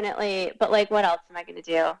it's definitely. But like, what else am I going to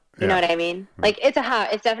do? You know what I mean? Like,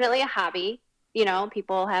 it's definitely a hobby.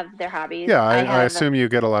 people have their hobbies. Yeah, I assume you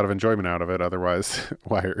get a lot of enjoyment out of it. Otherwise,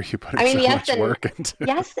 why are you putting so yes much work into it?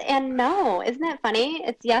 Yes and no. Isn't that funny?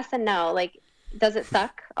 It's yes and no. Like, does it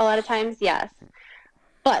suck a lot of times? Yes.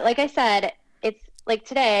 But like I said, it's like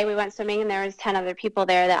today we went swimming and there was 10 other people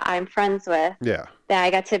there that I'm friends with. Yeah. That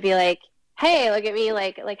I got to be like, hey, look at me,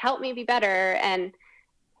 like help me be better, and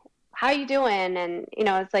how you doing? And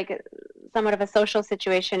it's like somewhat of a social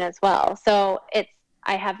situation as well. So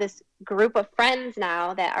I have this group of friends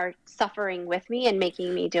now that are suffering with me and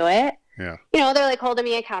making me do it. Yeah. They're like holding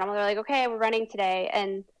me accountable. They're like, okay, we're running today,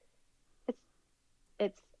 and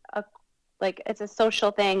it's a social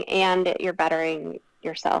thing, and you're bettering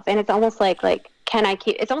yourself, and it's almost like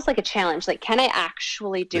it's almost like a challenge. Like, can I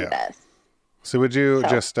actually do this? So would you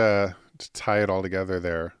just to tie it all together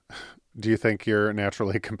there? Do you think you're a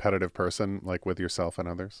naturally competitive person, like with yourself and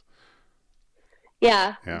others?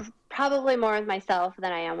 Yeah. Probably more with myself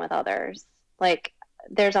than I am with others. Like,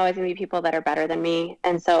 there's always gonna be people that are better than me,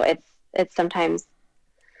 and so it's sometimes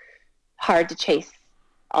hard to chase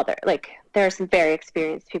other. Like, there are some very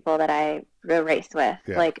experienced people that I race with.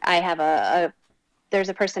 Yeah. Like, I have there's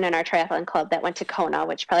a person in our triathlon club that went to Kona,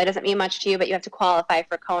 which probably doesn't mean much to you, but you have to qualify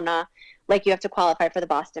for Kona. Like, you have to qualify for the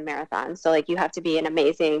Boston Marathon. So, like, you have to be an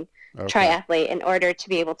amazing triathlete in order to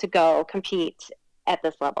be able to go compete at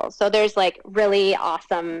this level. So there's like really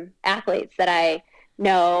awesome athletes that I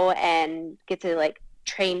know and get to like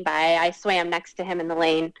train by. I swam next to him in the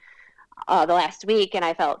lane the last week, and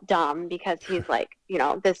I felt dumb because he's like,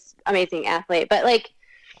 this amazing athlete. But like,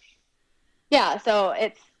 yeah, so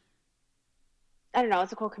I don't know,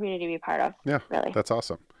 it's a cool community to be part of. Yeah, really. That's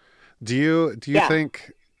awesome. Do you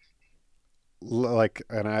think, like,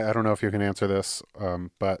 and I don't know if you can answer this,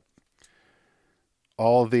 but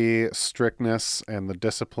all the strictness and the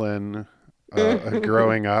discipline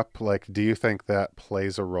growing up, like, do you think that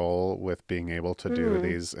plays a role with being able to do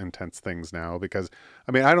these intense things now? Because,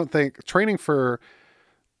 I mean, I don't think training for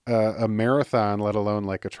a marathon, let alone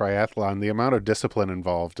like a triathlon, the amount of discipline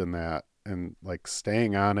involved in that and like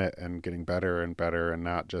staying on it and getting better and better and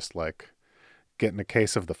not just like getting a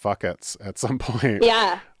case of the fuckets at some point.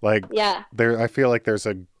 Yeah. Like, I feel like there's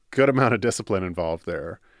a good amount of discipline involved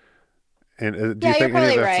there. And do you think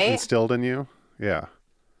any of that's instilled in you? Yeah.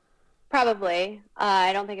 Probably.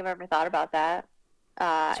 I don't think I've ever thought about that.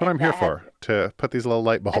 That's what I'm here for, to put these little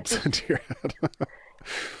light bulbs into your head.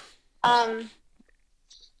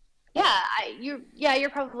 You're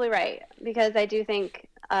probably right, because I do think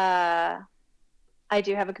I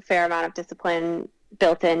do have a fair amount of discipline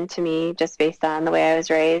built into me just based on the way I was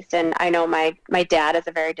raised. And I know my dad is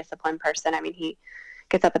a very disciplined person. I mean, he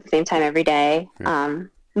gets up at the same time every day. Yeah.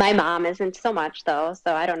 My mom isn't so much, though,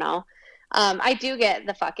 so I don't know. I do get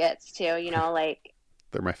the fuckets, too, like...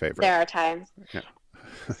 They're my favorite. There are times. Yeah.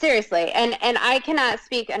 Seriously. And I cannot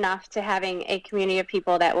speak enough to having a community of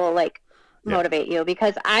people that will, like, motivate you,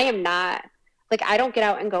 because I am not... Like, I don't get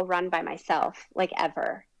out and go run by myself, like,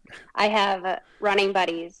 ever. I have running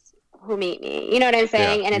buddies who meet me. You know what I'm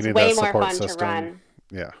saying? And it's way more fun to run.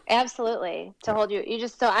 Yeah, absolutely. To hold you.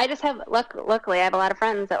 I just have, luckily, I have a lot of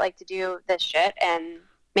friends that like to do this shit and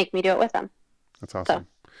make me do it with them. That's awesome.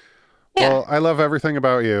 So, well, I love everything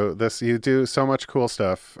about you. You do so much cool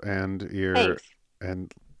stuff, and you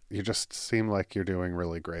just seem like you're doing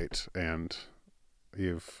really great, and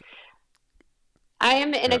I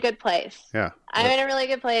am in a good place. Yeah. I'm in a really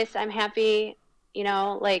good place. I'm happy,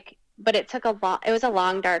 but it was a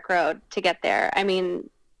long, dark road to get there. I mean,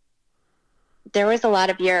 there was a lot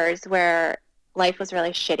of years where life was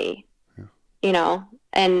really shitty,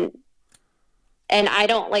 and I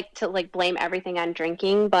don't like to blame everything on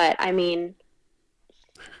drinking, but I mean,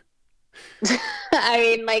 it's,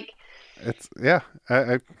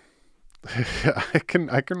 I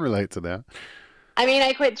can relate to that. I mean,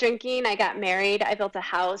 I quit drinking. I got married. I built a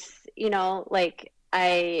house,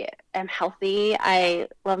 I am healthy. I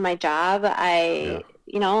love my job. And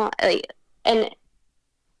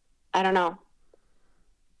I don't know.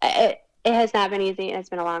 It has not been easy, and it's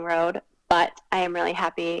been a long road, but I am really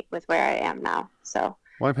happy with where I am now. So,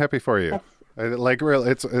 well, I'm happy for you.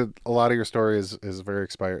 It's a lot of your story is very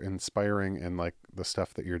inspiring, and like the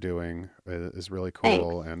stuff that you're doing is really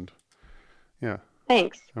cool. Thanks. And yeah.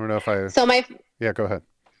 Thanks. I don't know if yeah, go ahead.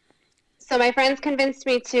 So my friends convinced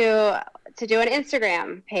me to do an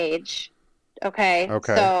Instagram page. Okay.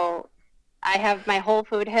 So I have my Whole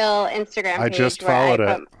Food Hill Instagram page. I just followed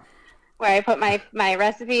it. Where I put my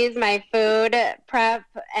recipes, my food prep,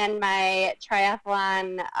 and my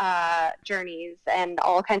triathlon journeys, and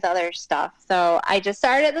all kinds of other stuff. So I just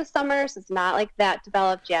started this summer, so it's not like that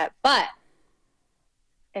developed yet. But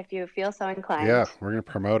if you feel so inclined. Yeah, we're gonna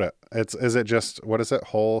promote it. Is it just, what is it?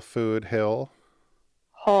 Whole Food Hill?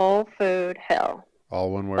 Whole Food Hill.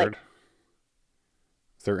 All one word?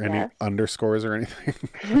 Is there any Yes. underscores or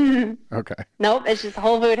anything? Okay. Nope, it's just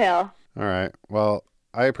Whole Food Hill. All right. Well,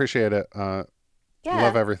 I appreciate it. Yeah.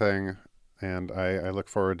 Love everything, and I look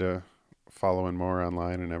forward to following more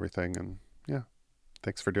online and everything. And yeah,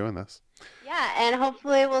 thanks for doing this. Yeah, and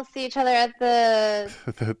hopefully we'll see each other at the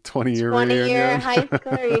The 20-year 20-year reunion. high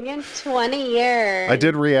school reunion. 20 years. I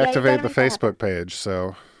did reactivate the make that Facebook page,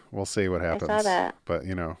 so we'll see what happens. I saw that. But,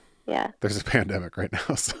 Yeah, there's a pandemic right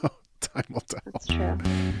now, so time will tell. that's true.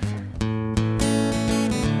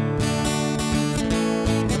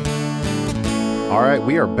 All right,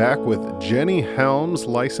 we are back with Jenny Helms,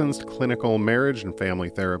 licensed clinical marriage and family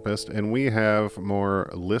therapist, and we have more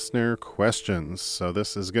listener questions. So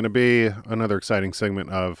this is going to be another exciting segment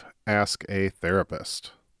of Ask a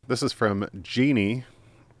Therapist. This is from Jeannie.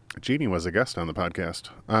 Jeannie was a guest on the podcast.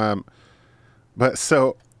 But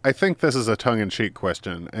so I think this is a tongue-in-cheek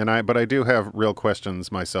question, but I do have real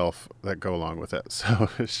questions myself that go along with it. So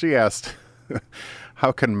she asked,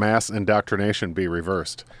 how can mass indoctrination be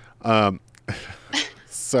reversed?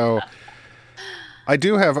 So I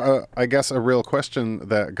do have, I guess, a real question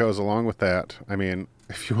that goes along with that. I mean,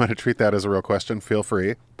 if you want to treat that as a real question, feel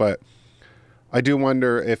free. But I do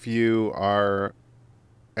wonder if you are,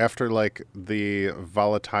 after like the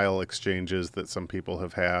volatile exchanges that some people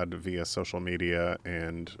have had via social media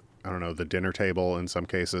and, I don't know, the dinner table in some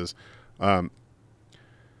cases,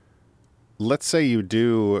 let's say you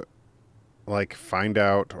do like find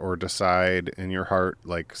out or decide in your heart,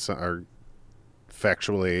 like, or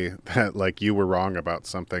factually, that like you were wrong about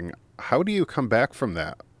something. How do you come back from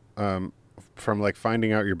that? From like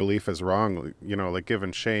finding out your belief is wrong, like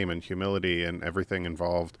given shame and humility and everything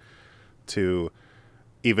involved to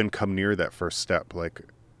even come near that first step. Like,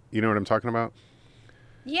 you know what I'm talking about?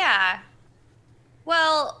 Yeah.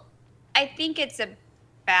 Well, I think it's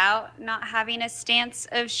about not having a stance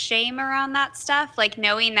of shame around that stuff. Like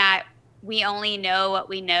knowing that we only know what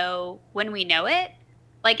we know when we know it.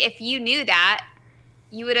 Like if you knew that,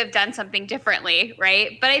 you would have done something differently,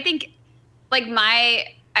 right? But I think like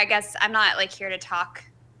I guess I'm not like here to talk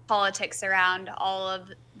politics around all of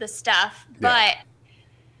the stuff, but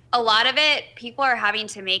a lot of it, people are having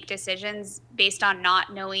to make decisions based on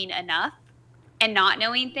not knowing enough and not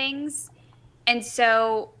knowing things. And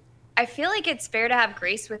so I feel like it's fair to have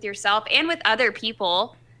grace with yourself and with other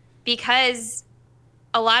people, because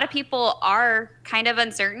a lot of people are kind of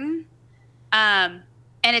uncertain.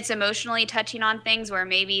 And it's emotionally touching on things where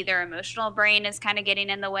maybe their emotional brain is kind of getting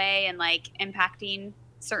in the way and like impacting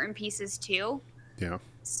certain pieces too. Yeah.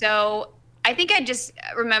 So I think I just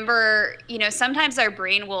remember, sometimes our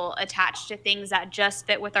brain will attach to things that just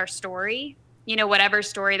fit with our story, whatever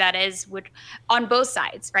story that is, on both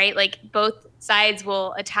sides, right? Like both sides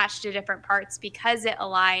will attach to different parts because it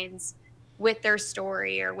aligns with their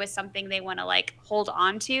story or with something they want to like hold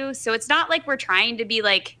on to. So it's not like we're trying to be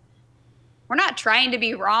like, we're not trying to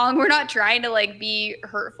be wrong. We're not trying to like be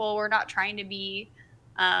hurtful. We're not trying to be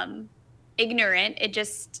ignorant.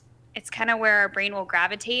 It's kind of where our brain will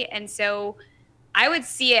gravitate. And so I would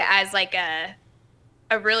see it as like a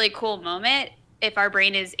really cool moment if our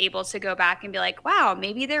brain is able to go back and be like, wow,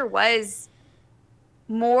 maybe there was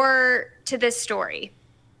more to this story.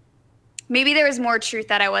 Maybe there was more truth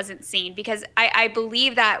that I wasn't seeing, because I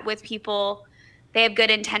believe that with people, they have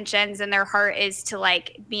good intentions and their heart is to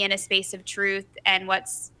like be in a space of truth and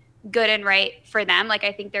what's good and right for them. Like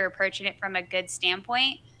I think they're approaching it from a good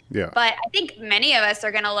standpoint. Yeah. But I think many of us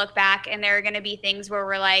are going to look back and there are going to be things where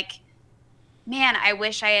we're like, man, I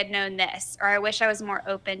wish I had known this, or I wish I was more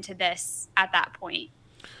open to this at that point.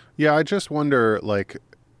 Yeah. I just wonder, like,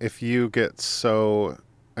 if you get so,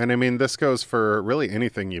 and I mean, this goes for really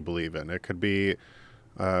anything you believe in. It could be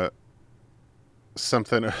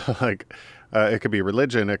something like, it could be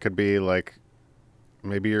religion. It could be like,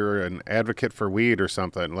 maybe you're an advocate for weed or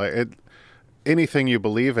something. Like anything you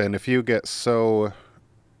believe in, if you get so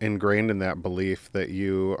ingrained in that belief that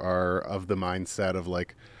you are of the mindset of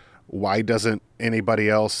like, why doesn't anybody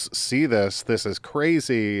else see this? This is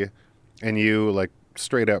crazy. And you like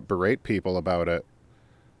straight up berate people about it.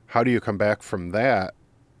 How do you come back from that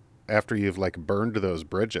after you've like burned those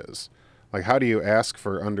bridges? Like, how do you ask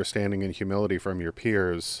for understanding and humility from your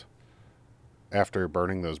peers after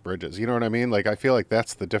burning those bridges? You know what I mean? Like, I feel like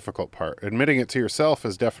that's the difficult part. Admitting it to yourself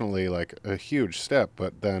is definitely like a huge step,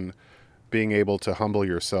 but then being able to humble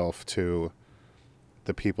yourself to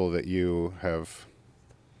the people that you have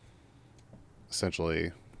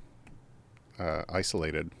essentially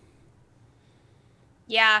isolated.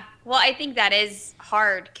 Yeah. Well, I think that is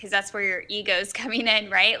hard because that's where your ego's coming in,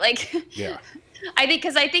 right? Like, Yeah. I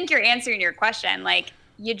think you're answering your question. Like,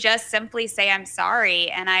 you just simply say, I'm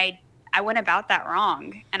sorry. And I went about that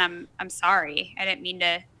wrong. And I'm sorry. I didn't mean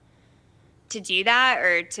to do that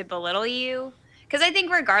or to belittle you. Because I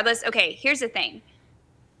think regardless, okay, here's the thing.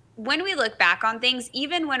 When we look back on things,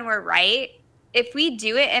 even when we're right, if we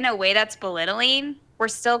do it in a way that's belittling, we're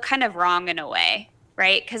still kind of wrong in a way,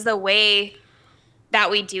 right? Because the way that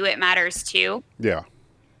we do it matters too. Yeah.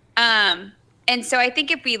 And so I think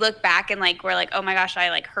if we look back and like we're like, oh my gosh, I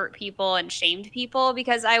like hurt people and shamed people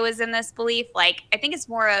because I was in this belief, like I think it's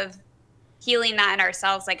more of healing that in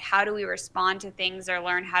ourselves. Like, how do we respond to things or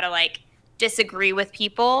learn how to like disagree with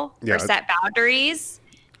people or set boundaries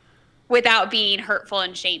without being hurtful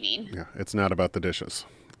and shaming? Yeah, it's not about the dishes.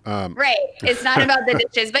 Right. It's not about the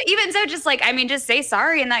dishes. But even so, just like, I mean, just say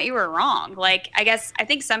sorry and that you were wrong. Like, I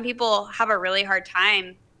think some people have a really hard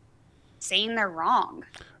time saying they're wrong.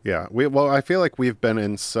 Yeah. I feel like we've been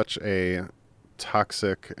in such a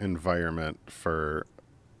toxic environment for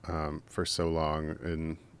so long,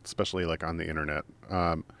 and especially like on the internet,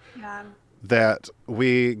 that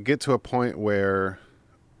we get to a point where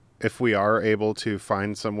if we are able to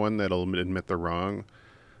find someone that'll admit they're wrong,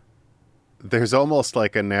 there's almost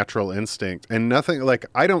like a natural instinct, and nothing like,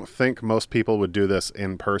 I don't think most people would do this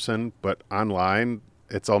in person, but online,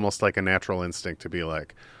 it's almost like a natural instinct to be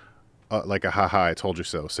like a haha, I told you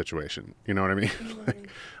so situation. You know what I mean? Mm-hmm.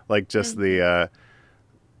 like just the,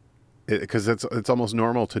 because it's almost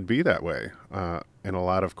normal to be that way in a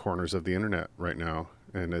lot of corners of the internet right now.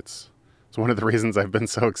 And it's one of the reasons I've been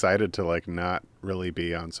so excited to like not really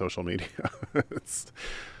be on social media.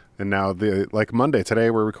 And now like Monday,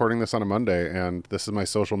 today we're recording this on a Monday, and this is my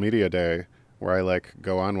social media day where I like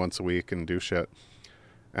go on once a week and do shit.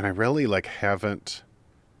 And I really like haven't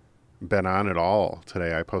been on at all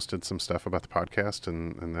today. I posted some stuff about the podcast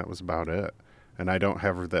and that was about it. And I don't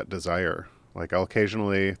have that desire. Like I'll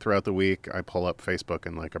occasionally throughout the week, I pull up Facebook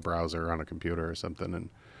in like a browser on a computer or something.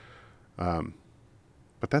 And,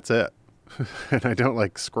 but that's it. And I don't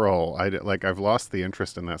like scroll. I've lost the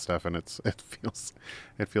interest in that stuff, and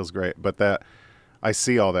it feels great. But that I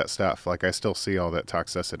see all that stuff. Like I still see all that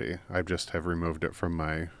toxicity. I just have removed it from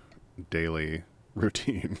my daily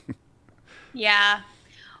routine. Yeah.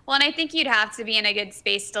 Well, and I think you'd have to be in a good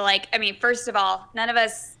space to like, I mean, first of all, none of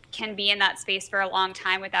us can be in that space for a long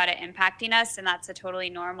time without it impacting us. And that's a totally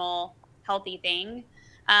normal, healthy thing.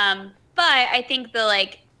 But I think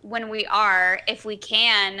when we are, if we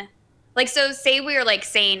can, like, so say we were like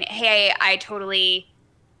saying, hey, I totally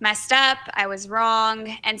messed up. I was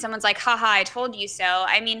wrong. And someone's like, haha, I told you so.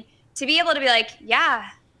 I mean, to be able to be like, yeah,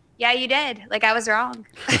 you did. Like, I was wrong.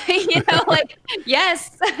 Like,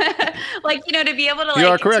 yes. Like, to be able to like, you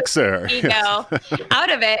are correct, sir. Ego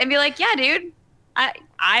out of it and be like, yeah, dude,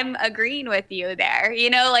 I'm agreeing with you there,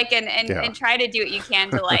 like, and try to do what you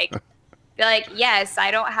can to like, be like, yes,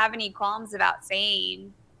 I don't have any qualms about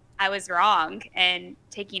saying I was wrong and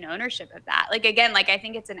taking ownership of that. Like, again, like, I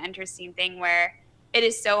think it's an interesting thing where it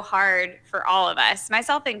is so hard for all of us,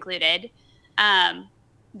 myself included,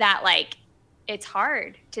 that like, it's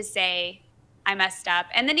hard to say I messed up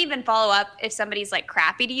and then even follow up if somebody's like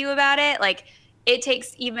crappy to you about it. Like, it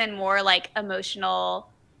takes even more like emotional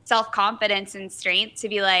self-confidence and strength to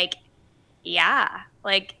be like, yeah,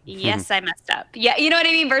 like, yes, I messed up. Yeah. You know what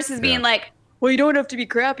I mean? Versus being like, well, you don't have to be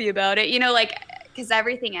crappy about it. Like, because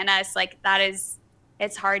everything in us, like,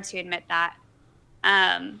 it's hard to admit that.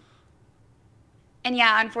 And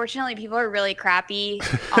yeah, unfortunately, people are really crappy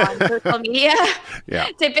on social media. Yeah.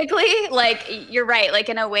 Typically, like, you're right, like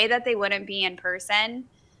in a way that they wouldn't be in person.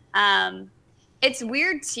 It's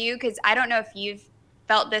weird too, because I don't know if you've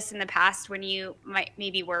felt this in the past when you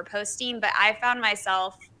maybe were posting, but I found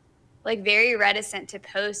myself like very reticent to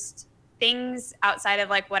post things outside of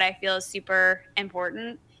like what I feel is super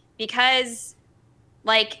important, because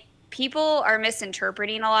like people are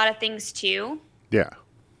misinterpreting a lot of things too. Yeah.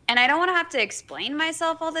 And I don't want to have to explain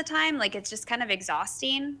myself all the time. Like, it's just kind of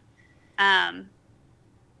exhausting. And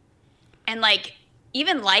like,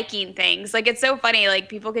 even liking things, like, it's so funny. Like,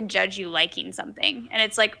 people can judge you liking something. And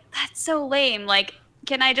it's like, that's so lame. Like,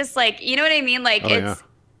 can I just like, you know what I mean? Like,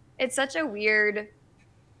 it's such a weird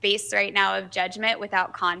base right now of judgment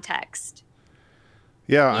without context.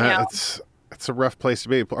 Yeah, it's a rough place to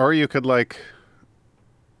be. Or you could like,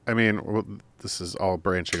 I mean, this is all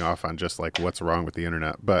branching off on just like what's wrong with the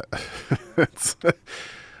internet, but I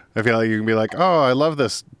feel like you can be like, oh, I love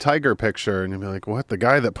this tiger picture, and you'll be like, what? The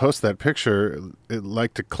guy that posted that picture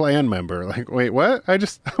liked a Klan member. Like, wait, what? I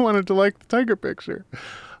wanted to like the tiger picture.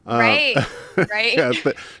 Right. Right. Yeah,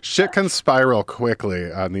 shit can spiral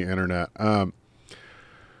quickly on the internet.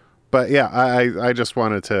 But yeah, I just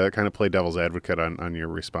wanted to kind of play devil's advocate on your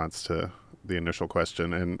response to the initial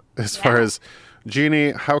question. And as far as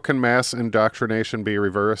Jeannie, how can mass indoctrination be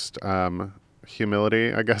reversed?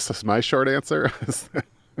 Humility, I guess, is my short answer.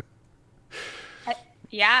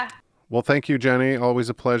 Yeah. Well, thank you, Jenny. Always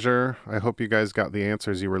a pleasure. I hope you guys got the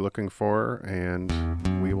answers you were looking for,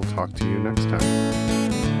 and we will talk to you next time.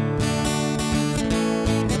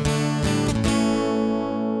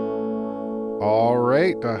 All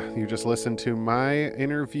right, you just listened to my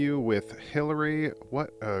interview with Hillary.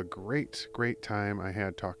 What a great, great time I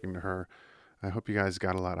had talking to her. I hope you guys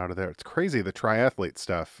got a lot out of there. It's crazy, the triathlete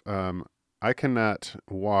stuff. I cannot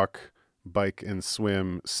walk, bike, and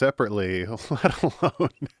swim separately, let alone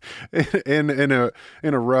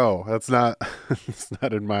in a row. That's not it's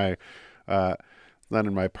not in my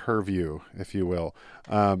purview, if you will.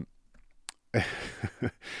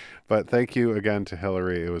 But thank you again to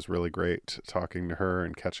Hillary. It was really great talking to her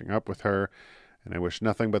and catching up with her. And I wish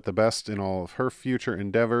nothing but the best in all of her future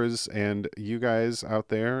endeavors. And you guys out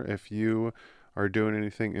there, if you are doing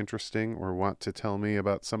anything interesting or want to tell me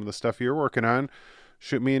about some of the stuff you're working on,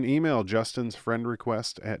 shoot me an email,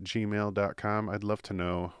 justinsfriendrequest@gmail.com. I'd love to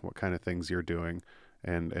know what kind of things you're doing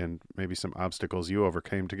and maybe some obstacles you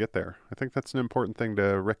overcame to get there. I think that's an important thing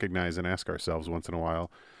to recognize and ask ourselves once in a while,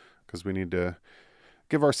 because we need to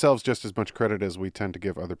give ourselves just as much credit as we tend to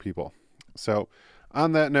give other people. So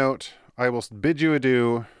on that note, I will bid you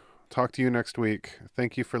adieu. Talk to you next week.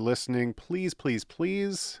 Thank you for listening. Please, please,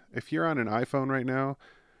 please, if you're on an iPhone right now,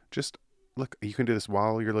 just look, you can do this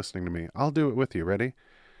while you're listening to me. I'll do it with you. Ready?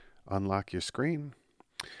 Unlock your screen.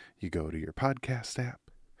 You go to your podcast app.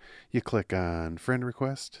 You click on friend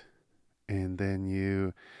request, and then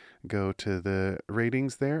you go to the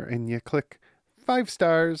ratings there and you click 5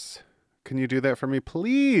 stars. Can you do that for me,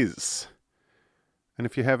 please? And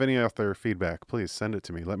if you have any other feedback, please send it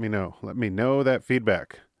to me. Let me know. Let me know that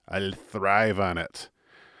feedback. I'll thrive on it.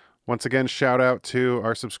 Once again, shout out to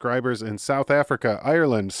our subscribers in South Africa,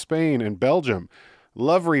 Ireland, Spain, and Belgium.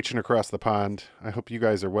 Love reaching across the pond. I hope you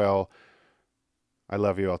guys are well. I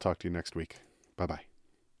love you. I'll talk to you next week. Bye-bye.